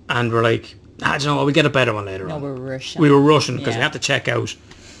 and we're like, do you know what? We'll get a better one later No, on. we're rushing. We were rushing because we Yeah. had to check out.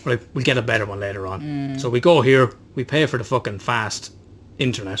 We're like, we'll get a better one later on. So we go here. We pay for the fucking fast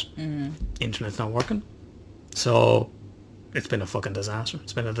internet. Internet's not working. So it's been a fucking disaster.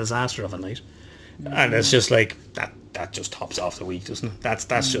 It's been a disaster of a night. And it's just like that just tops off the week, doesn't it?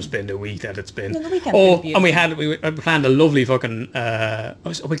 That's just been the week that it's been. No, the weekend's Oh, been and we planned a lovely fucking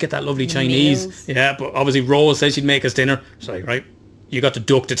we get that lovely Chinese. Meals. Yeah, but obviously Rose said she'd make us dinner. So like, right, you got the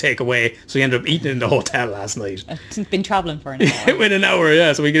duck to take away. So we ended up eating in the hotel last night. I've been travelling for an hour. With an hour,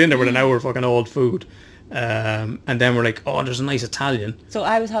 yeah. So we get in there with an hour of fucking old food. And then we're like, oh, there's a nice Italian. So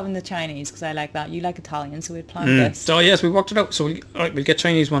I was having the Chinese because I like that. You like Italian, so we planned this. So yes, we worked it out. So we'll get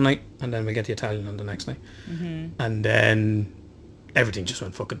Chinese one night, and then we get the Italian on the next night, and then everything just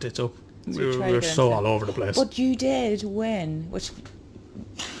went fucking tits up. So We you tried were it so instead. all over the place. But you did win, which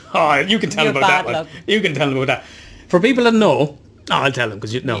Oh, you can tell You're them about that bad one. luck. You can tell them about that. For people that know, I'll tell them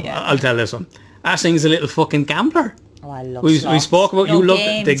because Yeah. I'll tell this one. Aisling's a little fucking gambler. oh, I love. We slots. spoke about No, you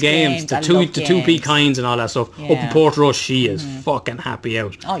love the games, I the love 2p games. kinds and all that stuff. Up in Yeah. Portrush, she is fucking happy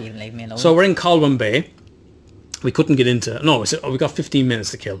out. Oh, you leave me alone. So we're in Colwyn Bay. We couldn't get into. No, we got 15 minutes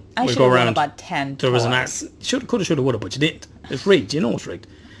to kill. I we should go have won around. about 10 There was an toys. act. Coulda, shoulda, woulda, but you didn't. It's rigged. You know it's rigged.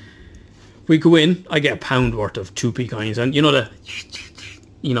 We go in. I get a pound worth of 2p coins, and you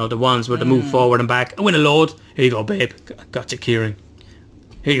know the ones where they move forward and back. I win a load. Here you go, babe. Gotcha, Kieran.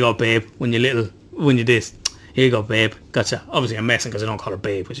 Here you go, babe. When you this. Here you go, babe. Gotcha. Obviously, I'm messing because I don't call her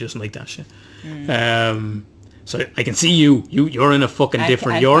babe, because she doesn't like that shit. So I can see you're in a fucking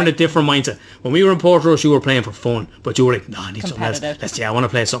different. You're in a different mindset. When we were in Portrush, you were playing for fun, but you were like, no, I need something else. Competitive. I want to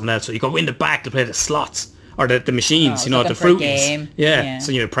play something else. So you go in the back to play the slots or the machines, Oh, you know, the looking for a fruities. game. Yeah. Yeah.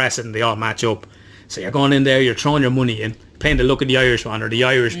 So you press it and they all match up. So you're going in there, you're throwing your money in, playing the look of the Irish one or the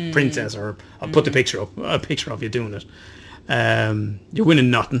Irish princess, or I'll put the picture up, a picture of you doing it. You're winning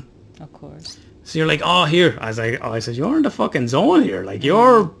nothing. Of course. So you're like, oh, here. I said, you're in the fucking zone here. Like,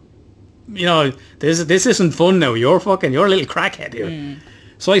 you're you know, this isn't fun now. You're a little crackhead here.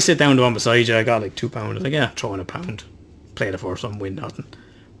 So I sit down the one beside you. I got like £2. I was like, yeah, throw in £1. Play the first one, win nothing.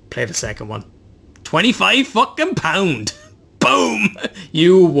 Play the second one. £25 fucking pound. Boom!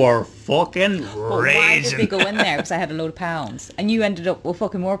 You were fucking But why raging. did we go in there? Because I had a load of pounds. And you ended up with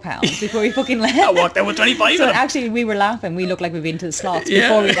fucking more pounds before we fucking left. I walked out with 25 So of them. actually we were laughing. We looked like we'd been to the slots Yeah.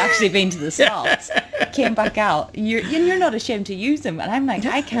 before we'd actually been to the slots. Came back out. You're not ashamed to use them. And I'm like,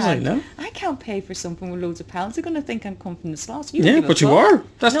 I can't. no. I can't pay for something with loads of pounds. They're going to think I'm come from the slots. You don't Yeah, give a but you fuck. were.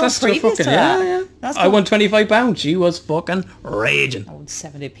 That's No, the previous fucking to that. yeah. That's I won £25. She was fucking raging. I owed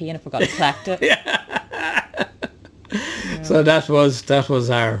 70p and I forgot to collect it. So that was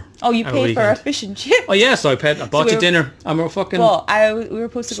our. Oh, you our paid for our weekend. fish and chips. Oh yes, I bought we you were- dinner. And we're fucking Well, we were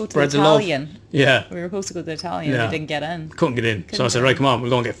supposed to go to the spreads of love. Italian. Yeah, We were supposed to go to the Italian. Yeah. We didn't get in. couldn't get in. So I said, right, come on, we'll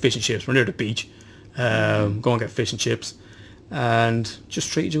go and get fish and chips. We're near the beach. Go and get fish and chips, and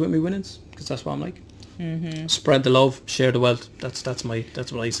just treated you with me winnings because that's what I'm like. Spread the love, share the wealth. That's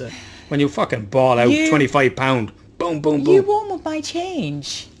what I say. When you fucking ball out You- £25, boom, boom, boom. You won with my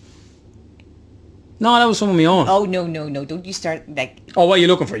change. No, that was some of my own. Oh, no. Don't you start, like... Oh, what are you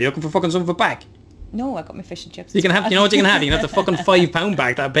looking for? You looking for fucking something for back? No, I got my fish and chips. You can have, you know what you can have? You can have the fucking £5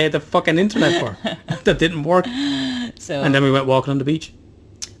 back that I paid the fucking internet for. That didn't work. So, And then we went walking on the beach.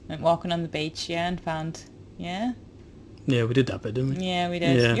 went walking on the beach, yeah, and found... Yeah? Yeah, we did that bit, didn't we? Yeah, we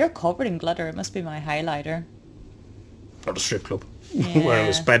did. Yeah. You're covered in glitter. It must be my highlighter. Or the strip club. Where I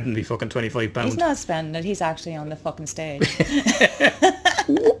was Yeah. spending me fucking £25. He's not spending it. He's actually on the fucking stage.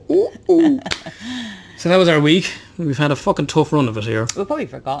 So that was our week. We've had a fucking tough run of it here. We've probably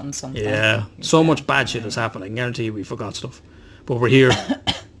forgotten something. Yeah. So much bad shit has happened. I can guarantee you we forgot stuff. But we're here.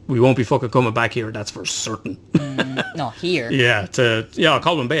 We won't be fucking coming back here. That's for certain. Not here. Yeah.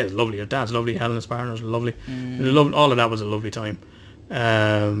 Colwyn Bay is lovely. Your dad's lovely. Helen's partner's lovely. All of that was a lovely time.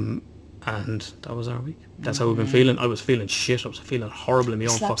 And that was our week. That's how we've been feeling. I was feeling shit. I was feeling horrible in my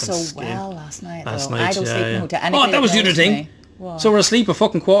own Slept fucking so skin. well last night, Last though. night, I don't sleep in yeah. a hotel. Oh, Anybody that was the knows other thing. me- What? So we're asleep at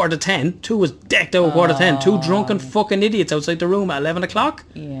fucking 10:15. 2 was decked out at 10:15. 2 drunken fucking idiots outside the room at 11 o'clock.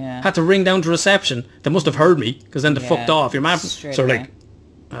 Yeah. Had to ring down to reception. They must have heard me because then they Yeah. fucked off. Your man. Straight So away. like,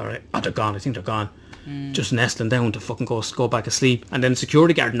 all right, they're gone. I think they're gone. Just nestling down to fucking go back asleep. And then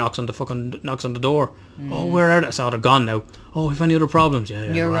security guard knocks on the door. Oh, where are they? So they're gone now. Oh, have any other problems? Yeah.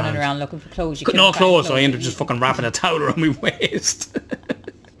 You're grand. running around looking for clothes. You Got couldn't no find clothes, so I ended up just fucking wrapping a towel around my waist.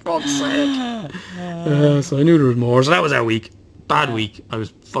 Fuck's sake. So I knew there was more. So that was our week. Bad week. I was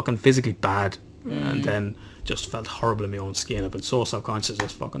fucking physically bad. And then just felt horrible in my own skin. I've been so self-conscious,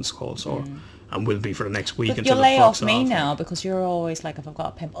 this fucking skull sore. And will be for the next week But until you it lay fucks off me off. now because you're always like, if I've got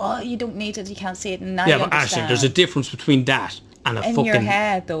a pimple, oh, you don't need it, you can't see it. And now Yeah, you but actually, understand. there's a difference between that and a In fucking... your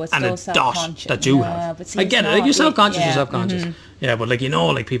head, though, it's and still a dot self-conscious. that you Yeah, have. but see, I it's get it. Like, not. you're self-conscious, Yeah, you're self-conscious. Yeah, but like, you know,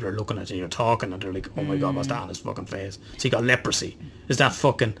 like people are looking at you, you're talking and they're like, oh my God, what's that on his fucking face? So he got leprosy. Is that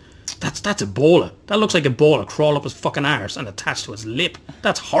fucking... That's Ebola. That looks like Ebola crawl up his fucking arse and attached to his lip.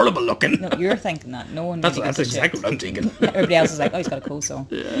 That's horrible looking. No, you're thinking that. No one That's really gives a exactly shit. what I'm thinking. Everybody else is like, oh, he's got a cold sore.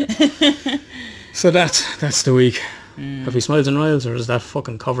 So that's the week. Have you smiles and riles or does that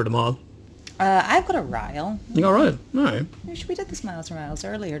fucking cover them all? I've got a rile. You all right? All right. We did the smiles and riles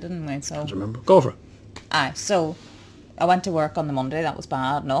earlier, didn't we? So, Remember. Go for it. so I went to work on the Monday. That was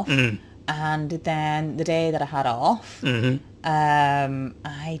bad enough. And then the day that I had off,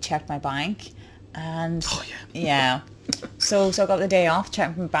 I checked my bank, and yeah, so I got the day off,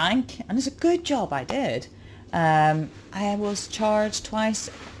 checked my bank, and it's a good job I did. I was charged twice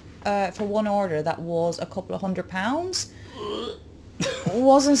for one order that was a couple of £100. It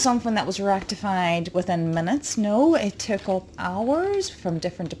wasn't something that was rectified within minutes. No, it took up hours from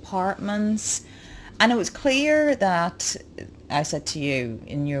different departments. And it was clear that I said to you,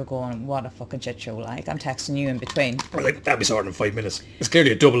 and you're going, what a fucking shit show, like. I'm texting you in between. Well, like, that'd be sorted in 5 minutes. It's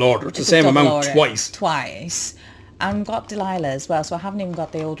clearly a double order. It's the It's a same double amount order. twice. Twice. And got Delilah as well, so I haven't even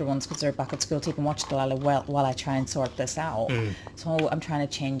got the older ones because they're back at school. So you can watch Delilah while I try and sort this out. So I'm trying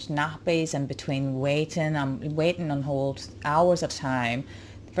to change nappies and between waiting. I'm waiting on hold hours at a time.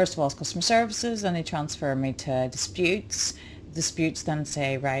 First of all, it's customer services, and they transfer me to disputes. Disputes then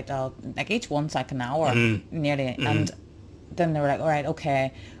say, right, like each one's like an hour nearly, and then they were like, all right,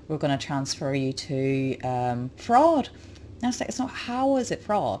 okay, we're going to transfer you to fraud. And I was like, it's not, how is it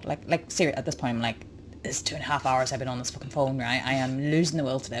fraud? Like seriously, at this point, I'm like, it's 2.5 hours I've been on this fucking phone, right? I am losing the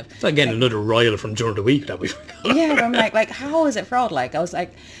will to live. It's like getting another rile from during the week that we Yeah, but I'm like, how is it fraud? Like, I was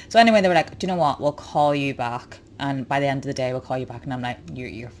like, so anyway, they were like, do you know what? We'll call you back. And by the end of the day, we'll call you back. And I'm like,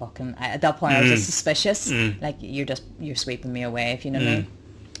 you're fucking, at that point, I was just suspicious. Like, you're sweeping me away, if you know what I mean.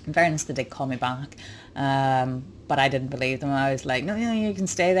 In fairness, they did call me back, but I didn't believe them. I was like, no, you can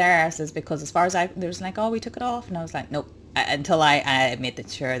stay there. I says, because as far as they was like, oh, we took it off. And I was like, nope. Until I made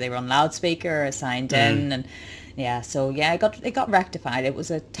sure they were on loudspeaker, I signed in, and it got rectified. It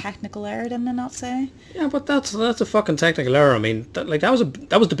was a technical error, didn't I not say? Yeah, but that's a fucking technical error. I mean, that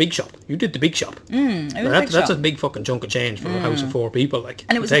was the big shop. You did the big shop. That's a big fucking chunk of change for a house of 4 people. Like,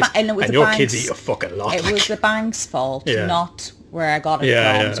 and it was and your kids eat a fucking lot. It was the bank's fault, not where I got it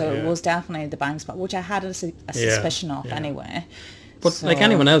from. So it was definitely the bank's fault, which I had a suspicion of anyway. But like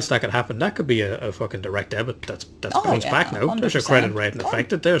anyone else, that could happen. That could be a fucking direct debit that's bounced back now. 100%. There's your credit rating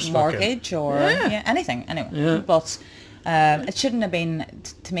affected. There's mortgage fucking, or anything. Anyway, but it shouldn't have been.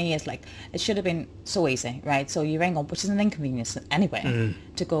 To me, it's like it should have been so easy, right? So you ring up, which is an inconvenience anyway,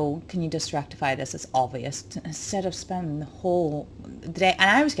 to go. Can you just rectify this? It's obvious. Instead of spending the whole day, and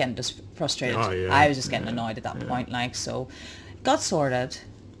I was getting just frustrated. I was just getting annoyed at that point. Like, so, got sorted.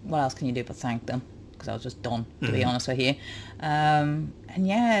 What else can you do but thank them? Because I was just done, to be honest with you. And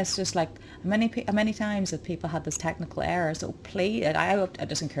it's just like many times that people had this technical error. So please, I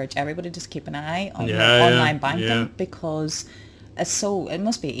just encourage everybody to just keep an eye on your online banking because it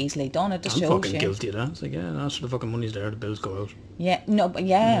must be easily done. It just shows you. I'm fucking guilty of that. It's like, that's the fucking money's there, the bills go out. Yeah, no, but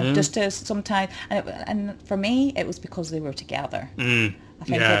just to sometimes, and for me, it was because they were together. I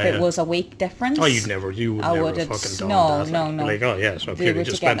think if it was a week difference. Oh, you would never fucking done that. No. Like, oh yeah, so clearly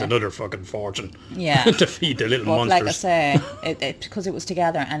just spent another fucking fortune. Yeah. To feed the little monsters. Like I say, it because it was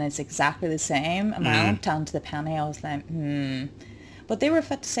together and it's exactly the same amount down to the penny. I was like, But they were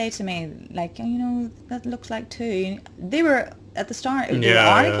fit to say to me, like, that looks like 2. They were at the start. They were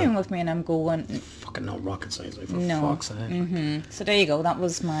arguing with me, and I'm going. Fucking no rocket science, like, for fuck's sake. So there you go. That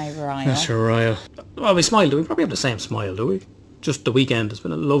was my Raya. That's your Raya. Well, we smiled. We probably have the same smile, do we? Just the weekend. It's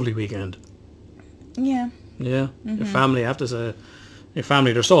been a lovely weekend. Yeah. Yeah. Your family, I have to say, your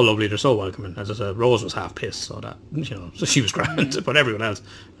family, they're so lovely, they're so welcoming. As I said, Rose was half pissed, so that, so she was grand, but everyone else.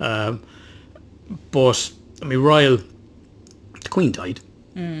 But, I mean, Ryle, the Queen died.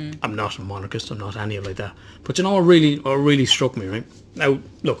 I'm not a monarchist, I'm not any of like that. But what really struck me, right? Now,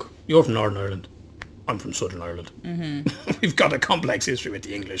 look, you're from Northern Ireland. I'm from Southern Ireland. We've got a complex history with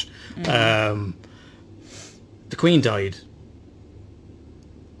the English. The Queen died.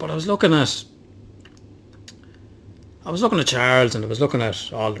 But I was looking at Charles, and I was looking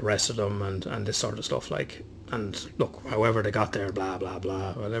at all the rest of them and this sort of stuff, like, and look, however they got there, blah blah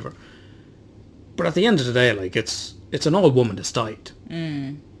blah, whatever. But at the end of the day, like, it's an old woman that's died,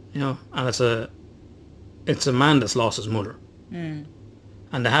 and it's a man that's lost his mother, and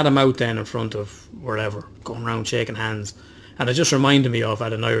they had him out then in front of wherever, going around shaking hands. And it just reminded me of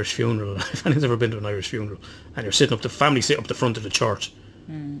at an Irish funeral. If anyone's ever been to an Irish funeral, and you're the family sit up the front of the church,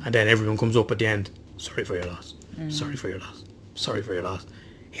 and then everyone comes up at the end. Sorry for your loss. Sorry for your loss. Sorry for your loss.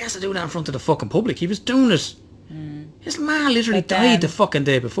 He has to do that in front of the fucking public. He was doing it. His man literally died the fucking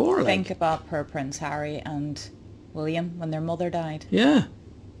day before. Think about per Prince Harry and William when their mother died. Yeah.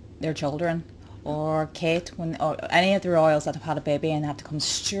 Their children. Or Kate, or any of the royals that have had a baby and have to come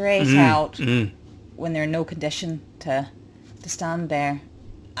straight out when they're in no condition to stand there.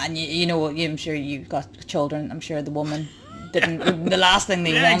 And I'm sure you've got children. I'm sure the woman didn't. The last thing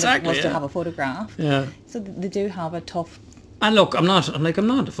they wanted was to have a photograph. Yeah. So they do have a tough. And look, I'm not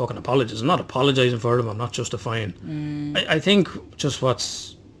a fucking apologist. I'm not apologising for them. I'm not justifying. I think just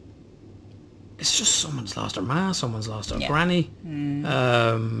it's just someone's lost their ma, someone's lost their granny. And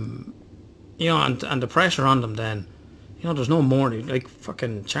the pressure on them then. There's no mourning. Like,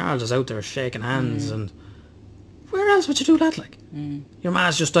 fucking Charles is out there shaking hands and. Where else would you do that, like? Your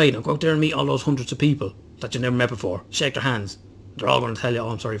ma's just died. Now go out there and meet all those hundreds of people that you never met before. Shake their hands. They're all going to tell you,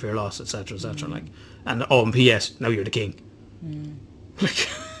 I'm sorry for your loss, etc., etc. Like, and and P.S. now you're the king. Like,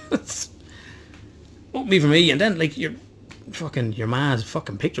 that's won't be for me. And then, like, your ma's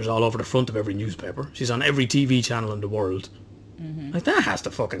fucking pictures all over the front of every newspaper. She's on every TV channel in the world. Like, that has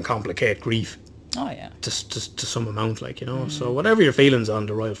to fucking complicate grief. Oh yeah. To some amount, like, So whatever your feelings on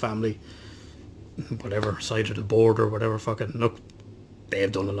the royal family, whatever side of the border, whatever, fucking, look,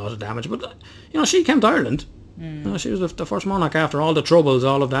 they've done a lot of damage, but she came to Ireland. She was the first monarch after all the troubles,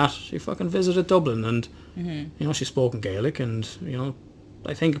 all of that. She fucking visited Dublin, and she spoke in Gaelic, and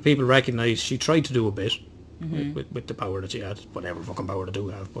I think people recognise she tried to do a bit with the power that she had, whatever fucking power to do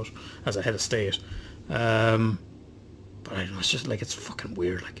have, but as a head of state. But I don't know, it's just like, it's fucking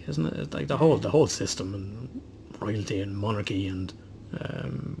weird, like, isn't it? It's like the whole system and royalty and monarchy and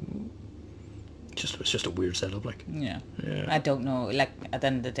It's just a weird setup, like. Yeah. Yeah. I don't know. Like at the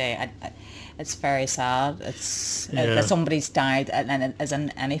end of the day, it's very sad. It's Yeah. that somebody's died, and as in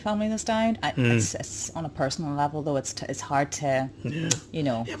any family that's died. It's on a personal level though. It's hard to, Yeah. you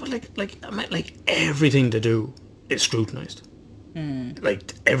know. Yeah, but I mean, like everything to do is scrutinised.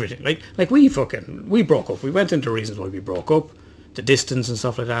 Like everything. Like we broke up. We went into reasons why we broke up, the distance and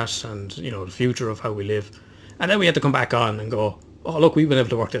stuff like that, and you know the future of how we live, and then we had to come back on and go, oh look, we've been able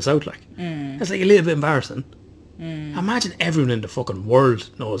to work this out. Like it's like a little bit embarrassing. Imagine everyone in the fucking world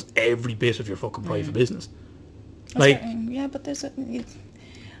knows every bit of your fucking private business. Like Yeah, but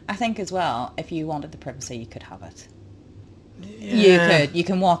I think as well, if you wanted the privacy, you could have it. You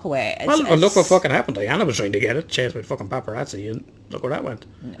can walk away. Well, look what fucking happened. Diana was trying to get it, chased with fucking paparazzi, and look where that went.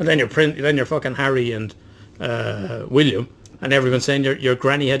 And then you're fucking Harry and William, and everyone's saying your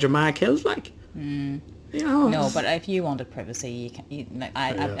granny had your ma killed, like. You know. No, but if you wanted privacy, you can.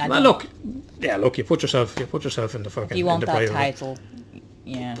 I Well, look, you put yourself in the fucking. you want in the that private. title.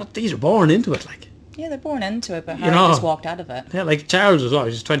 Yeah. But these are born into it, like. Yeah, they're born into it, but You Harry know. just walked out of it. Yeah, like Charles as well.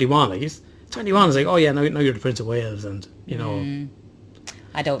 He's 21. Like he's 21. Is like, oh yeah, now you're the Prince of Wales, and you know.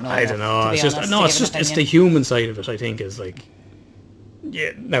 I don't know. I don't know. To be It's just honest, no. to It's give just an it's the opinion. human side of it. I think is like,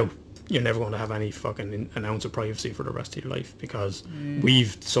 yeah. No, you're never going to have any fucking an ounce of privacy for the rest of your life because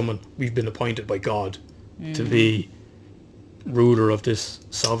we've been appointed by God to be ruler of this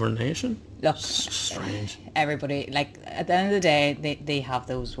sovereign nation. Look, Strange. everybody, like, at the end of the day, they have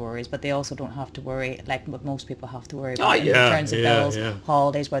those worries, but they also don't have to worry, like what most people have to worry about in terms of bills,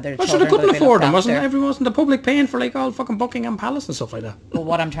 holidays, whether Well, so they children couldn't will be afford looked them, wasn't after. everyone wasn't the public paying for like all fucking Buckingham Palace and stuff like that? But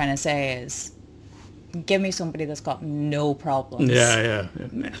what I'm trying to say is, give me somebody that's got no problems. Yeah,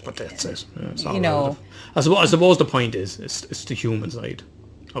 but that's it. Yeah, it's all You know. relative. I suppose the point is, it's the human side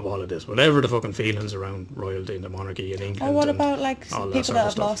of all of this. Whatever the fucking feelings around royalty and the monarchy in England. Or what and about like all people sort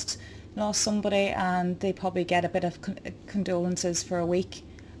that of have stuff. lost somebody and they probably get a bit of condolences for a week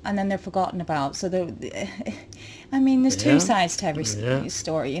and then they're forgotten about. So I mean, there's Yeah. two sides to every Yeah.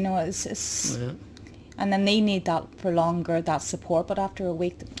 story. You know, it's Yeah. and then they need that for longer, that support. But after a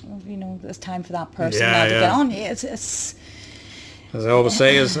week, you know, it's time for that person Yeah, now to yeah. get on. It's As I always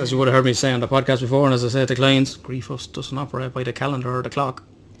say, as you would have heard me say on the podcast before, and as I say to clients, grief doesn't operate by the calendar or the clock.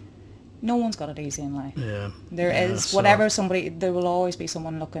 no one's got it easy in life. Yeah. There is so- whatever somebody. There will always be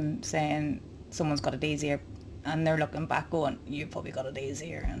someone looking, saying someone's got it easier, and they're looking back, going, "You've probably got it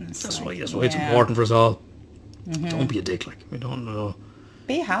easier." And That's like, why it's yeah. important for us all. Don't be a dick, like we don't know.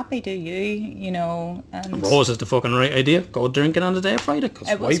 Be happy, do you? You know, and Rose is the fucking right idea. Go drinking on the day of Friday, because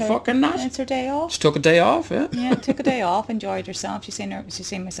it why was her- fucking not? It's her day off. She took a day off, yeah. Yeah, took a day off, enjoyed herself. She's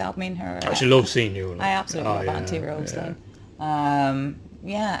seen myself, me and her. I should love seeing you. Like. I absolutely love yeah, Auntie Rose. yeah. Like.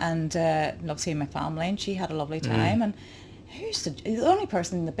 Yeah, and love seeing my family, and she had a lovely time. And who's the only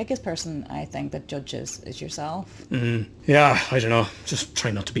person, the biggest person I think that judges is yourself. Yeah, I don't know. Just try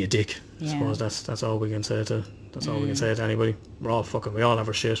not to be a dick. I Yeah. suppose that's all we can say to anybody. We all have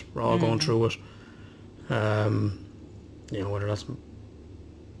our shit. We're all going through it. You know, whether that's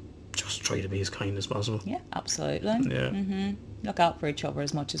just try to be as kind as possible. Yeah, absolutely. Yeah. Look out for each other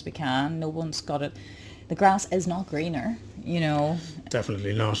as much as we can. No one's got it. The grass is not greener, you know.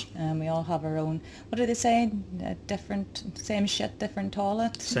 Definitely not. We all have our own. What do they say? Same shit, different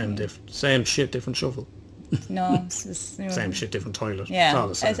toilet. Same shit, different shovel. No, it's, you know, Same shit, different toilet. Yeah, It's all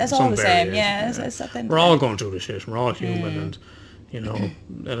the same. it's all Some the same. variation, Yeah, it's at the end We're of all the going through this shit. We're all human, and you know,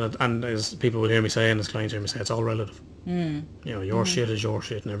 and as people will hear me say, and as clients hear me say, it's all relative. You know, your shit is your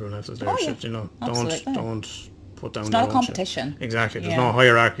shit, and everyone else's their Oh, yeah. shit. You know, Absolutely. don't put down. It's not your a own shit. competition. Exactly. There's Yeah. no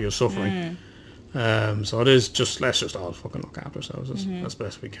hierarchy of suffering. So it is just let's just all fucking look after ourselves as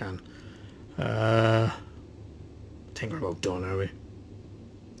best we can. I think we're about done, are we?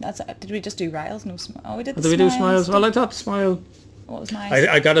 Did we just do Riles? No, oh, we did. Did The we do smiles? Well, I thought smile. What was nice?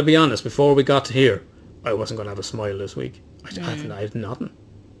 I gotta be honest. Before we got to here, I wasn't gonna have a smile this week. I had nothing.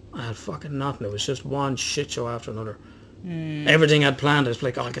 I had fucking nothing. It was just one shit show after another. Everything I'd planned, I was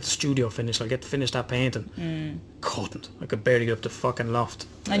like, oh, I'll get the studio finished. I'll get to finish that painting. Couldn't. I could barely get up the fucking loft.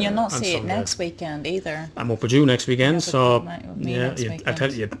 And you'll not on see it Sunday. next weekend either. I'm up with you next weekend, Yeah, so but night with me yeah, next I weekend.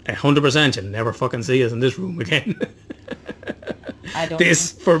 tell you, 100%, you'll never fucking see us in this room again. I don't.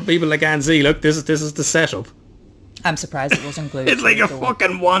 This, for people that can't see, look, this is the setup. I'm surprised it wasn't glued. It's like to a the door.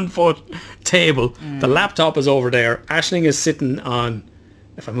 fucking 1 foot table. The laptop is over there. Aisling is sitting on.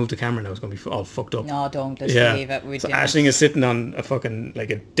 If I move the camera now, it's going to be all fucked up. No, don't. Just Yeah. leave it. So Aisling is sitting on a fucking like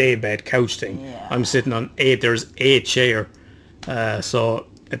a daybed couch thing. Yeah. I'm sitting on 8. There's 8 chair. So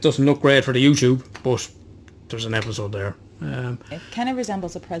it doesn't look great for the YouTube, but there's an episode there. It kind of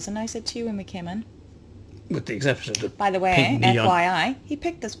resembles a prison I said to you when we came in. with the exception of the By the way, pink neon. FYI, he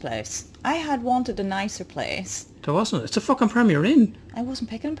picked this place. I had wanted a nicer place. There wasn't. It's a fucking Premier Inn. I wasn't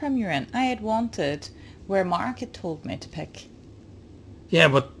picking Premier Inn. I had wanted where Mark had told me to pick. Yeah,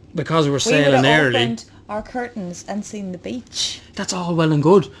 but because we were We would sailing have early, opened our curtains and seen the beach. that's all well and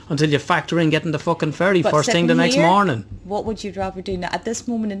good until you factor in getting the fucking ferry But first thing the sitting next here, morning. What would you rather do now? At this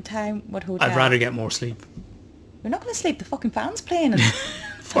moment in time, what hotel? I'd rather get more sleep. We're not going to sleep. The fucking fan's playing.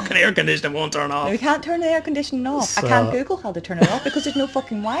 Fucking air conditioning won't turn off. We can't turn the air conditioning off. So- I can't Google how to turn it off because there's no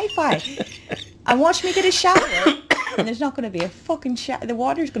fucking Wi-Fi. And watch me get a shower, and there's not going to be a fucking shower. The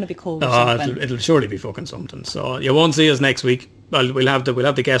water's going to be cold or something. It'll surely be fucking something. So you won't see us next week. Well, we'll have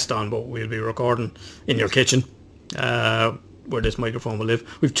the guest on, but we'll be recording in your kitchen, where this microphone will live.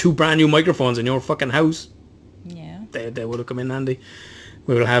 We've 2 brand new microphones in your fucking house. Yeah. They would have come in handy.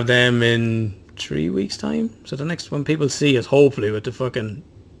 We will have them in 3 weeks' time. So the next one people see us, hopefully, with the fucking...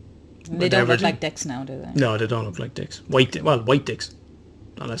 They don't look like dicks now, do they? No, they don't look like dicks. White dicks.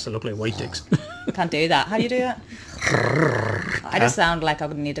 Unless they look like white dicks. Can't do that. How do you do it? I just sound like I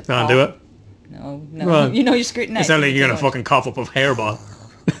would need a Can't cough. do it. No. Well, you know you're scrutinizing. It sounds like me you're too going to much. fucking cough up a hairball.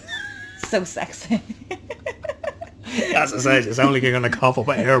 So sexy. As I said, you sound like you're going to cough up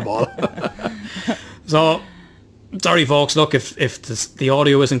a hairball. So, sorry folks, look, if the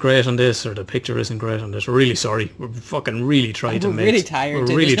audio isn't great on this or the picture isn't great on this, we're really sorry. We're fucking really trying to We're make... really tired. We're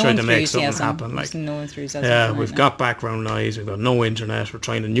dude. really There's no trying to make something enthusiasm. happen. Like, There's no enthusiasm yeah, tonight we've now. got background noise, we've got no internet, we're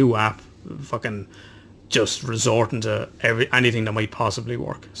trying a new app, fucking just resorting to anything that might possibly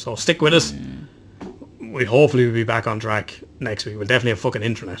work. So stick with us. We hopefully will be back on track next week. We'll definitely have fucking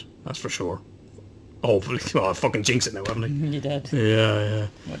internet, that's for sure. Hopefully. Well, I fucking jinxed it now, haven't I? You did. Yeah.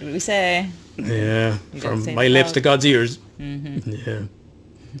 What did we say? Yeah, You from gotta say my it lips loud. to God's ears. Yeah.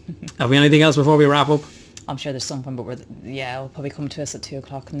 Have we anything else before we wrap up? I'm sure there's something, but it'll probably come to us at 2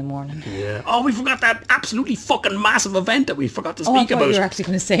 o'clock in the morning. Yeah. Oh, we forgot that absolutely fucking massive event that we forgot to Oh, I speak thought about. you were actually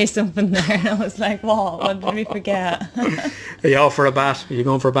going to say something there, and I was like, what did we forget? Are you off for a bat? Are you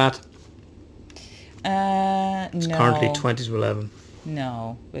going for a bat? No. Currently 20 to 11.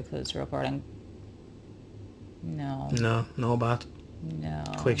 No, because we're recording. No. No bat. No.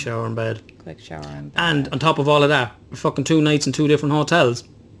 Quick shower in bed. Quick shower and And on top of all of that, fucking 2 nights in 2 different hotels.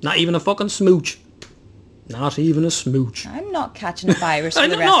 Not even a fucking smooch. Not even a smooch. I'm not catching a virus I for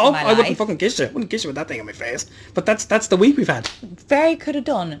the don't rest know. of my I wouldn't life. fucking kiss you. I wouldn't kiss you with that thing on my face. But that's the week we've had. Very could have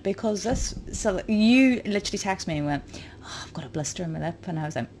done, because so you literally texted me and went, oh, I've got a blister in my lip, and I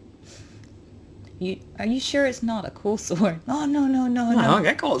was like, are you sure it's not a cold sore? Oh, no. I don't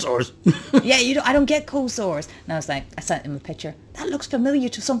get cold sores. Yeah, I don't get cold sores. And I was like, I sent him a picture. That looks familiar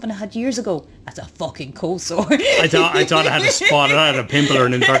to something I had years ago. That's a fucking cold sore. I thought I had a spot, I had a pimple or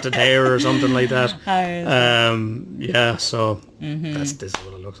an inverted hair or something like that. Yeah, so this is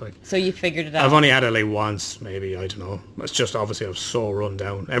what it looks like. So you figured it out. I've only had it like once, maybe, I don't know. It's just obviously I was so run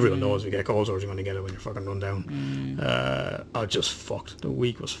down. Everyone knows you get cold sores, you're going to get it when you're fucking run down. I just fucked. The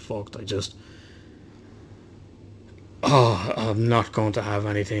week was fucked. I'm not going to have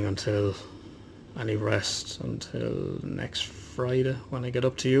any rest until next Friday when I get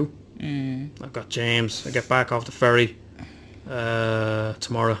up to you. I've got James. I get back off the ferry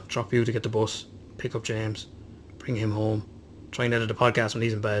tomorrow, drop you to get the bus, pick up James, bring him home, try and edit the podcast when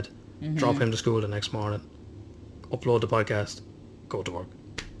he's in bed, drop him to school the next morning, upload the podcast, go to work.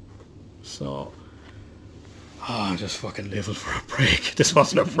 So, I'm just fucking living for a break. This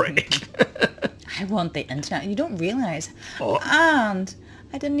wasn't a break. I want the internet. You don't realise. Oh. And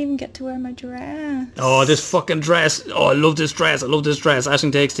I didn't even get to wear my dress. Oh, this fucking dress. Oh, I love this dress.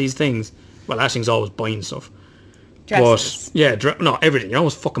 Aisling takes these things. Well, Aisling's always buying stuff. Dresses. But, yeah, everything. You're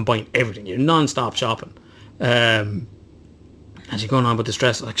always fucking buying everything. You're non-stop shopping. And you're going on with this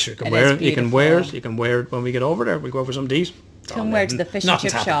dress. Like, sure, you can It wear is it. You can wear it. beautiful. You can wear it when we get over there. We'll go for some D's. Couldn't wear it to the fish and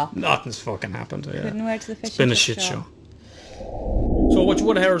chip shop. Nothing's fucking happened. Yeah. Couldn't wear it to the fish It's been and a chip shit shop. show. So what you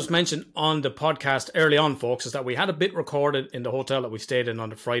would have heard us mention on the podcast early on, folks, is that we had a bit recorded in the hotel that we stayed in on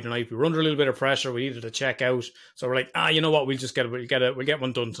the Friday night. We were under a little bit of pressure. We needed to check out. So we're like, you know what? We'll get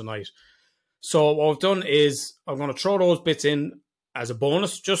one done tonight. So what we've done is I'm going to throw those bits in as a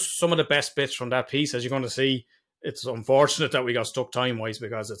bonus, just some of the best bits from that piece. As you're going to see, it's unfortunate that we got stuck time-wise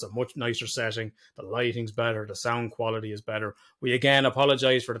because it's a much nicer setting. The lighting's better. The sound quality is better. We again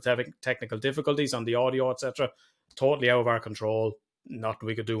apologise for the technical difficulties on the audio, etc. Totally out of our control. Nothing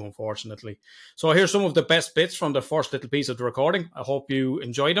we could do, unfortunately. So here's some of the best bits from the first little piece of the recording. I hope you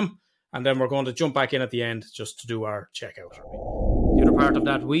enjoyed them. And then we're going to jump back in at the end just to do our checkout. The other part of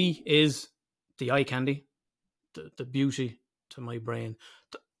that is the eye candy, the beauty to my brain.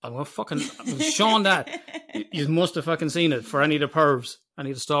 I'm going to fucking Sean that. You must have fucking seen it. For any of the pervs, any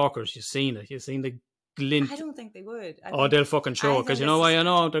of the stalkers, you've seen it. You've seen the glint. I don't think they would. They'll fucking show it, because you know why I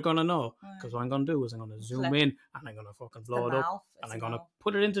know? They're going to know. Why? Because what I'm going to do is I'm going to zoom Flip. in and I'm going to fucking blow it up. mouth. And It's I'm the going to mouth.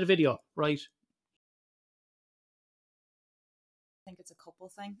 put it into the video, right? I think it's a couple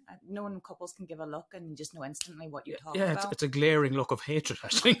thing. No one couples can give a look and you just know instantly what you're talking Yeah, about. it's a glaring look of hatred,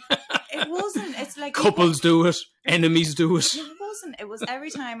 actually. It wasn't. It's like Couples do it. Enemies do it. It wasn't. It was every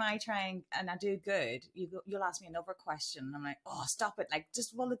time I try and I do good, you'll ask me another question. And I'm like, oh, stop it. Like,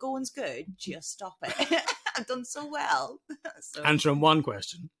 just while the going's good, just stop it. I've done so well. So Answering one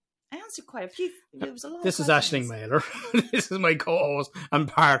question. I answered quite a few. There was a lot This of is Aisling questions. Mailer. This is my co-host and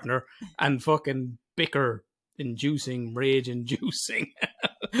partner and fucking bicker inducing, rage inducing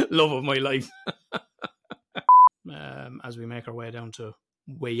love of my life. As we make our way down to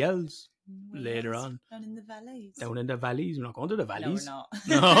Wales later on. Down in the valleys. Down in the valleys. We're not going to the No, we're valleys. not.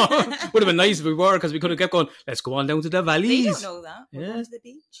 No. Would have been nice if we were, because we could have kept going, let's go on down to the They valleys. don't know that. We're Yeah. going to the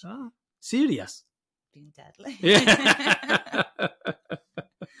beach. Ah, serious. Being deadly. Yeah.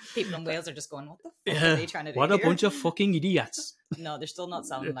 People in Wales are just going, what the fuck Yeah. are they trying to do What a here? bunch of fucking idiots. No, they're still not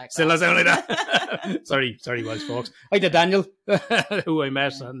sounding like Still that. not sound like that. sorry, Welsh folks. Hi to Daniel, who I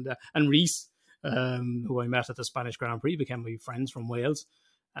met, and Reese, who I met at the Spanish Grand Prix, became my friends from Wales.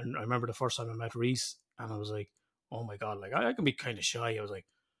 And I remember the first time I met Reese, and I was like, oh my God, like I can be kind of shy. I was like,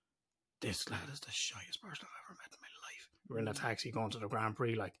 this lad is the shyest person I've ever met in my life. We were in a taxi going to the Grand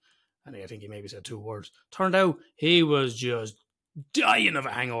Prix, like, and I think he maybe said 2 words. Turned out he was just dying of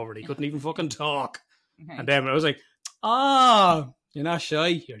a hangover. He couldn't even fucking talk. Okay. And then I was like, you're not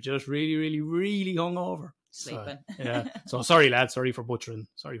shy. You're just really, really, really hungover. Sleeping. So, yeah. So sorry, lad. Sorry for butchering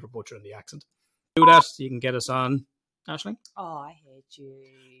the accent. Do that. You can get us on, Aisling. Oh, I hate you.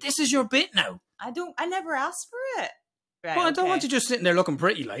 This is your bit now. I never asked for it. Right, Well, I don't want you just sitting there looking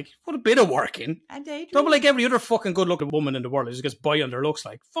pretty. Like, put a bit of work in. I daydream. Don't be like every other fucking good-looking woman in the world who just gets by on their looks.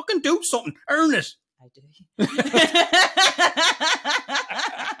 Like, fucking do something. Earn it. I do.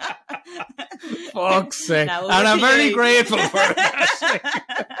 Fuck's sake. Now And I'm look at very you. grateful for it, Aisling.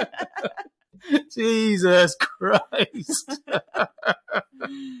 Jesus Christ.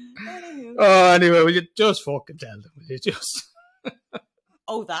 Anywho. Oh, anyway, will you just fucking tell them? Will you just...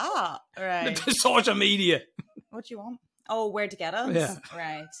 Oh, that. Right. the social media. What do you want? Oh, where to get us? Yeah.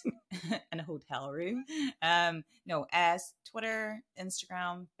 Right. In a hotel room. No, Twitter,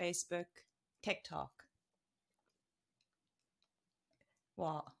 Instagram, Facebook, TikTok.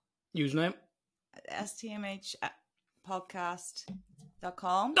 What? Username? STMH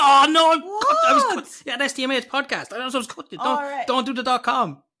podcast.com. Oh, no. What? Yeah, that's TMH podcast. I was cutting it. All right. Don't do the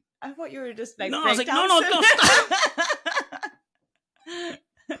 .com. I thought you were just like No, I was like, no,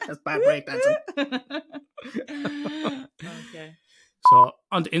 That's bad breakdancing. Okay. So,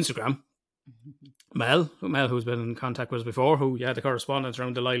 on to Instagram. Mel, who's been in contact with us before, who, yeah, the correspondence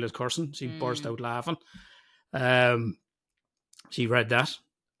around Delilah's cursing. She burst out laughing. She read that.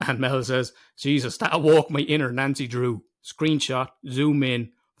 And Mel says, Jesus, that awoke my inner Nancy Drew. Screenshot, zoom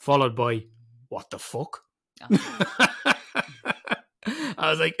in, followed by, what the fuck? I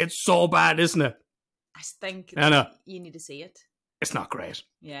was like, it's so bad, isn't it? I think I know. you need to see it. It's not great.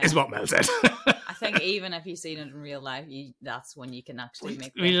 Yeah. Is what Mel said. I think even if you've seen it in real life, that's when you can actually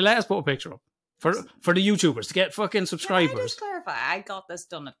make I mean, let us put a picture up. For the YouTubers to get fucking Can I subscribers. just clarify? I got this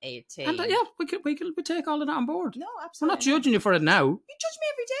done at 18. And we take all of that on board. No, We're absolutely. not judging you for it now. You judge me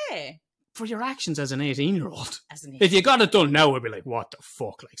every day. For your actions as an 18-year-old. As an If you got it done now, we'd be like, what the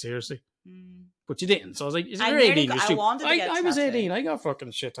fuck? Like, seriously? Mm. But you didn't. So I was like, I you're nearly 18. got- You're I stupid. wanted to get a I was tattoo. 18. I got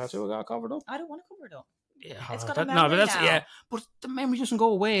fucking shit tattoo. I got it covered up. I don't want to cover it up. Yeah, It's got a no, memory but that's now. yeah. But the memory doesn't go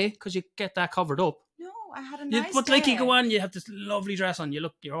away because you get that covered up. No, I had a nice But like you day. go on, you have this lovely dress on. You're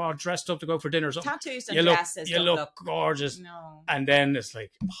all dressed up to go for dinner or something. Tattoos and You look, dresses you don't look look... gorgeous, No. and then it's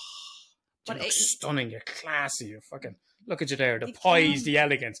like, you But look it- stunning. You're classy. You're fucking. Look at you there. The You poise, can't- the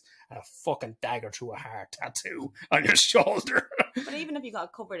elegance, and a fucking dagger through a heart tattoo on your shoulder. But even if you got it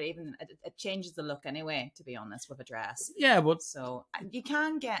covered, it changes the look anyway, to be honest, with a dress. Yeah, but So you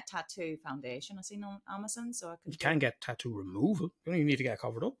can get tattoo foundation. I've seen on Amazon, so I could. you can get tattoo removal. You don't even need to get it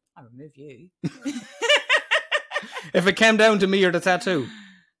covered up. I remove you. If it came down to me or the tattoo,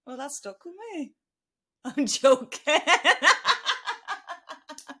 Well, that stuck with me. I'm joking.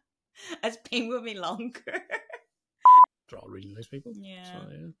 It's been with me longer. they're all really nice people. Yeah. So,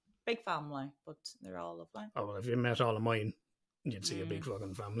 yeah. Big family, but they're all lovely. Oh, well, if you met all of mine, you'd see a big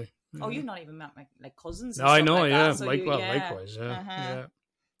fucking family. Oh, you've not even met my like cousins. No, And I stuff know, like yeah. That, so Likewise, yeah. Uh-huh. Yeah.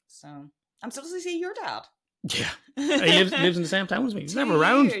 So I'm supposed to see your dad. Yeah. He lives in the same town as me. He's never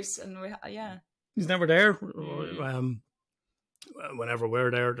around. And yeah. He's never there. Mm. Whenever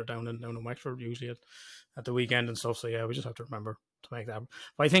we're there, they're down in Wexford usually at the weekend and stuff. So yeah, we just have to remember to make that.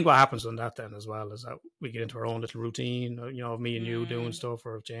 But I think what happens on that then as well is that we get into our own little routine, of me and you doing stuff,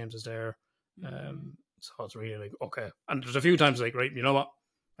 or if James is there. So it's really like, okay. And there's a few times like, right, you know what?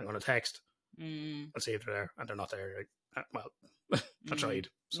 I'm going to text. I'll see if they're there, and they're not there. Like, well, I tried.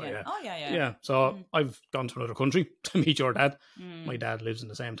 So yeah. Oh yeah. Yeah. So I've gone to another country to meet your dad. My dad lives in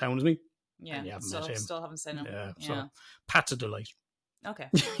the same town as me. Yeah. And you haven't So met him. still haven't seen him. Yeah. So Pat's a delight. Okay.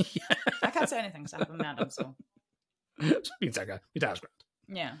 I can't say anything because I haven't met him. So He's that guy. My dad's great.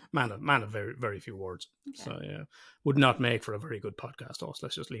 yeah. Man of very, very few words. Okay. So yeah, would not make for a very good podcast host.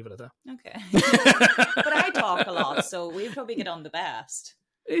 Let's just leave it at that. Okay. But I talk a lot, so we'll probably get on the best.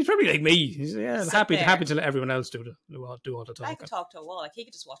 He's probably like me. He's Sit happy there. to let everyone else do all the I talking. could talk to a wall. Like he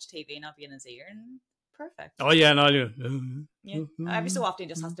could just watch TV and not be in his ear, and perfect. Oh yeah, no, yeah. Yeah. Every so often, he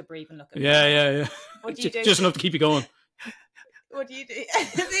just has to breathe and look at me. Yeah. What do you do? Just enough to keep you going. What do you do?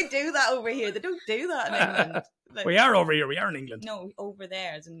 They do that over here. They don't do that in England. Like, We are over here. We are in England. no, over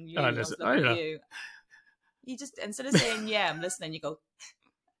there, as in you. Oh, I was listen, looking I at know. you. You just, instead of saying, yeah, I'm listening, you go,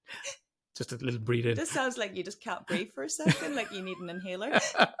 Just a little breathe in. this sounds like you just can't breathe for a second, like you need an inhaler.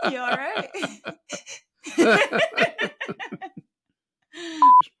 You all right?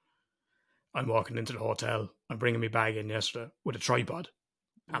 I'm walking into the hotel. I'm bringing my bag in yesterday with a tripod.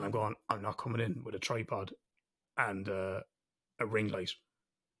 And I'm going, I'm not coming in with a tripod and a ring light.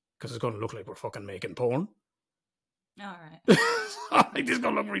 Because it's going to look like we're fucking making porn. All right. Like, this is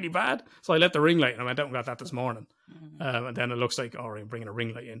going to look really bad. So I left the ring light and I went out and got that this morning. And then it looks like, all right, I'm bringing a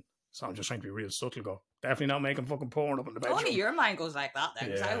ring light in. So I'm just trying to be real subtle. Go, definitely not making fucking porn up in the bedroom. Only your mind goes like that, then,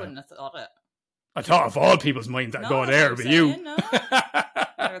 because I Yeah. wouldn't have thought it. I thought of all people's minds that No, go that's there, what but I'm you. saying, no.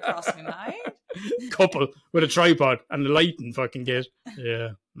 Never crossed my mind. Couple with a tripod and the light and fucking get. Yeah,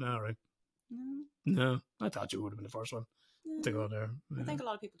 no, right. No. No, I thought you would have been the first one to go there. I Yeah. think a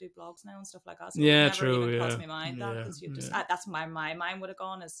lot of people do blogs now and stuff like that. So Yeah, it never true, Even yeah. crossed my mind that Yeah, because you just yeah. that's my mind would have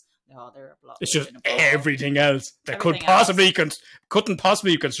gone as they're a blog. It's just they're in a blog. everything else that Everything couldn't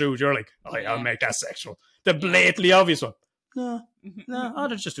possibly construed. You're like, oh yeah, I'll Yeah. make that sexual. The blatantly obvious one. No, oh,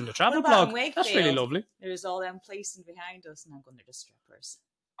 they're just doing the travel What about blog. in That's really Wakefield? lovely. There's all them placing behind us, and I'm going, they're just strippers.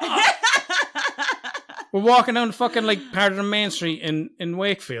 We're walking down fucking like part of the main street in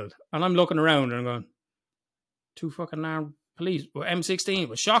Wakefield, and I'm looking around and I'm going, two fucking armed police with M16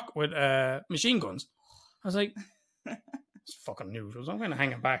 with machine guns. I was like, it's fucking news. I'm going to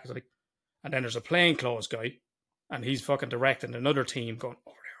hang it back. It's like, and then there's a plainclothes guy, and he's fucking directing another team going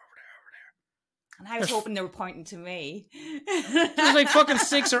over there. And I was hoping they were pointing to me. There's like fucking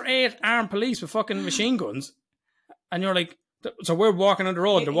 6 or 8 armed police with fucking machine guns, and you're like, so we're walking on the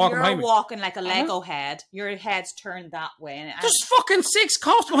road. They're walking You're behind me. walking like a Lego head. Your head's turned that way. And There's fucking 6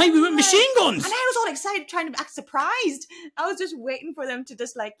 cops behind me with machine guns. And I was all excited, trying to act surprised. I was just waiting for them to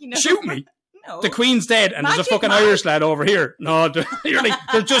just like, Shoot me. No. The Queen's dead, and there's a Magic fucking man. Irish lad over here. No, you're like,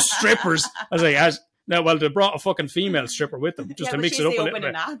 they're just strippers. I was like, no, well, they brought a fucking female stripper with them just yeah, to but mix she's it up the a little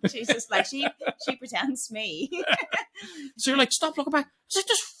opening bit. act. She's just like, she pretends me. So you're like, stop looking back. It's like,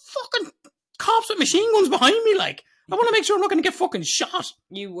 there's fucking cops with machine guns behind me. Like, I want to make sure I'm not going to get fucking shot.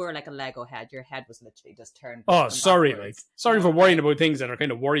 You were like a Lego head. Your head was literally just turned. Oh, and sorry, backwards. like, sorry for worrying about things that are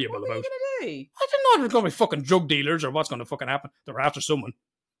kind of worryable What are about. you gonna do? I didn't know there was going to be fucking drug dealers or what's going to fucking happen. They were after someone.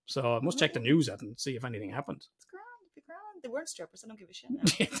 So I must check the news out and see if anything happened. It's grand. It'd be grand. They weren't strippers. I don't give a shit.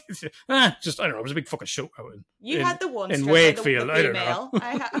 Now. Just, I don't know, it was a big fucking show. You had the one in stripper, Wakefield, the I don't female. know.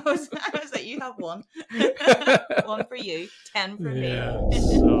 I was like, you have one. One for you, 10 for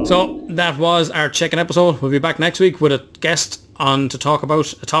me. So that was our check-in episode. We'll be back next week with a guest on to talk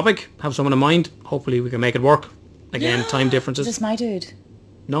about a topic. Have someone in mind. Hopefully we can make it work. Again, time Is differences. this my dude?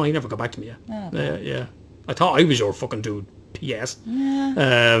 No, he never got back to me yet. Oh, Yeah. I thought I was your fucking dude. P.S.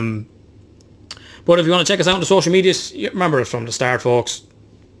 But if you want to check us out on the social medias, you remember us from the start, folks.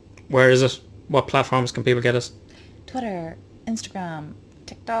 Where is it? What platforms can people get us? Twitter, Instagram,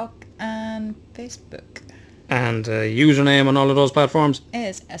 TikTok, and Facebook And username on all of those platforms.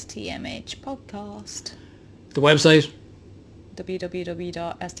 is STMH Podcast. The website.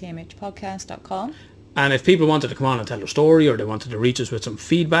 www.stmhpodcast.com. And if people wanted to come on and tell their story, or they wanted to reach us with some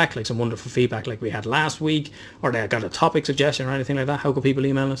feedback, like some wonderful feedback like we had last week, or they got a topic suggestion or anything like that, how could people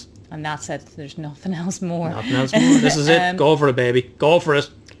email us? And that's it. There's nothing else more. Nothing else more. This is it. Go for it, baby. Go for it.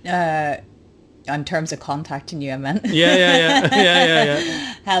 In terms of contacting you, I meant. Yeah.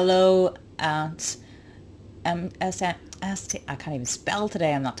 Hello at I can't even spell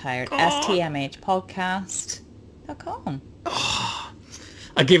today. I'm not tired. STMHpodcast.com.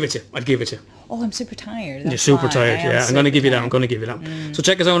 I'd give it to you. Oh, I'm super tired. You're That's super why. tired. I am Yeah, I'm going to super give you that. tired. I'm going to give you that. So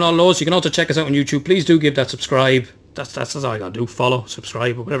check us out on all those. You can also check us out on YouTube. Please do give that subscribe That's all you gotta do. Follow,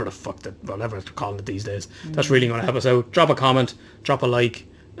 subscribe, or whatever they're calling it these days. That's really going to help us out. Drop a comment, drop a like.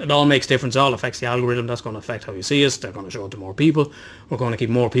 It all makes difference. It all affects the algorithm. That's going to affect how you see us. They're going to show it to more people. We're going to keep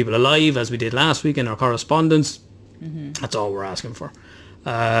more people alive, as we did last week in our correspondence. That's all we're asking for.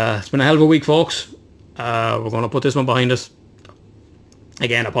 It's been a hell of a week, folks. We're going to put this one behind us.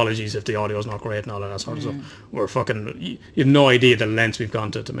 Again, apologies if the audio is not great and all of that sort of stuff. We're fucking... You have no idea the lengths we've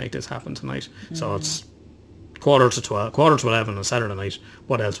gone to make this happen tonight. So it's quarter to 11 on Saturday night.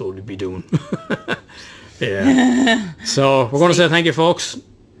 What else would we be doing? Yeah. So we're going to say thank you, folks.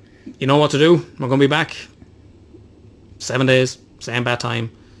 You know what to do. We're going to be back 7 days, same bad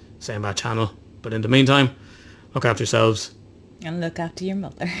time, same bad channel. But in the meantime, look after yourselves. And look after your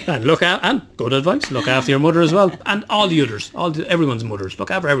mother. And good advice. Look after your mother as well, and all the others, everyone's mothers.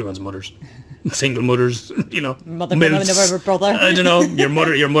 Look after everyone's mothers, single mothers. You know, Mother from another brother. I don't know, your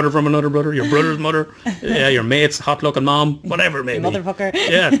mother from another brother, your brother's mother, yeah, your mate's hot looking mom, whatever it may be. Motherfucker.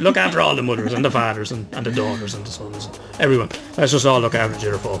 Yeah, look after all the mothers and the fathers and the daughters and the sons, everyone. Let's just all look after each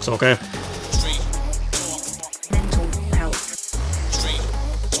other, folks. Okay. Mental health.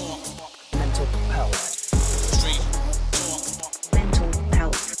 Mental health. Mental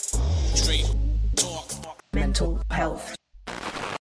health. Mental health.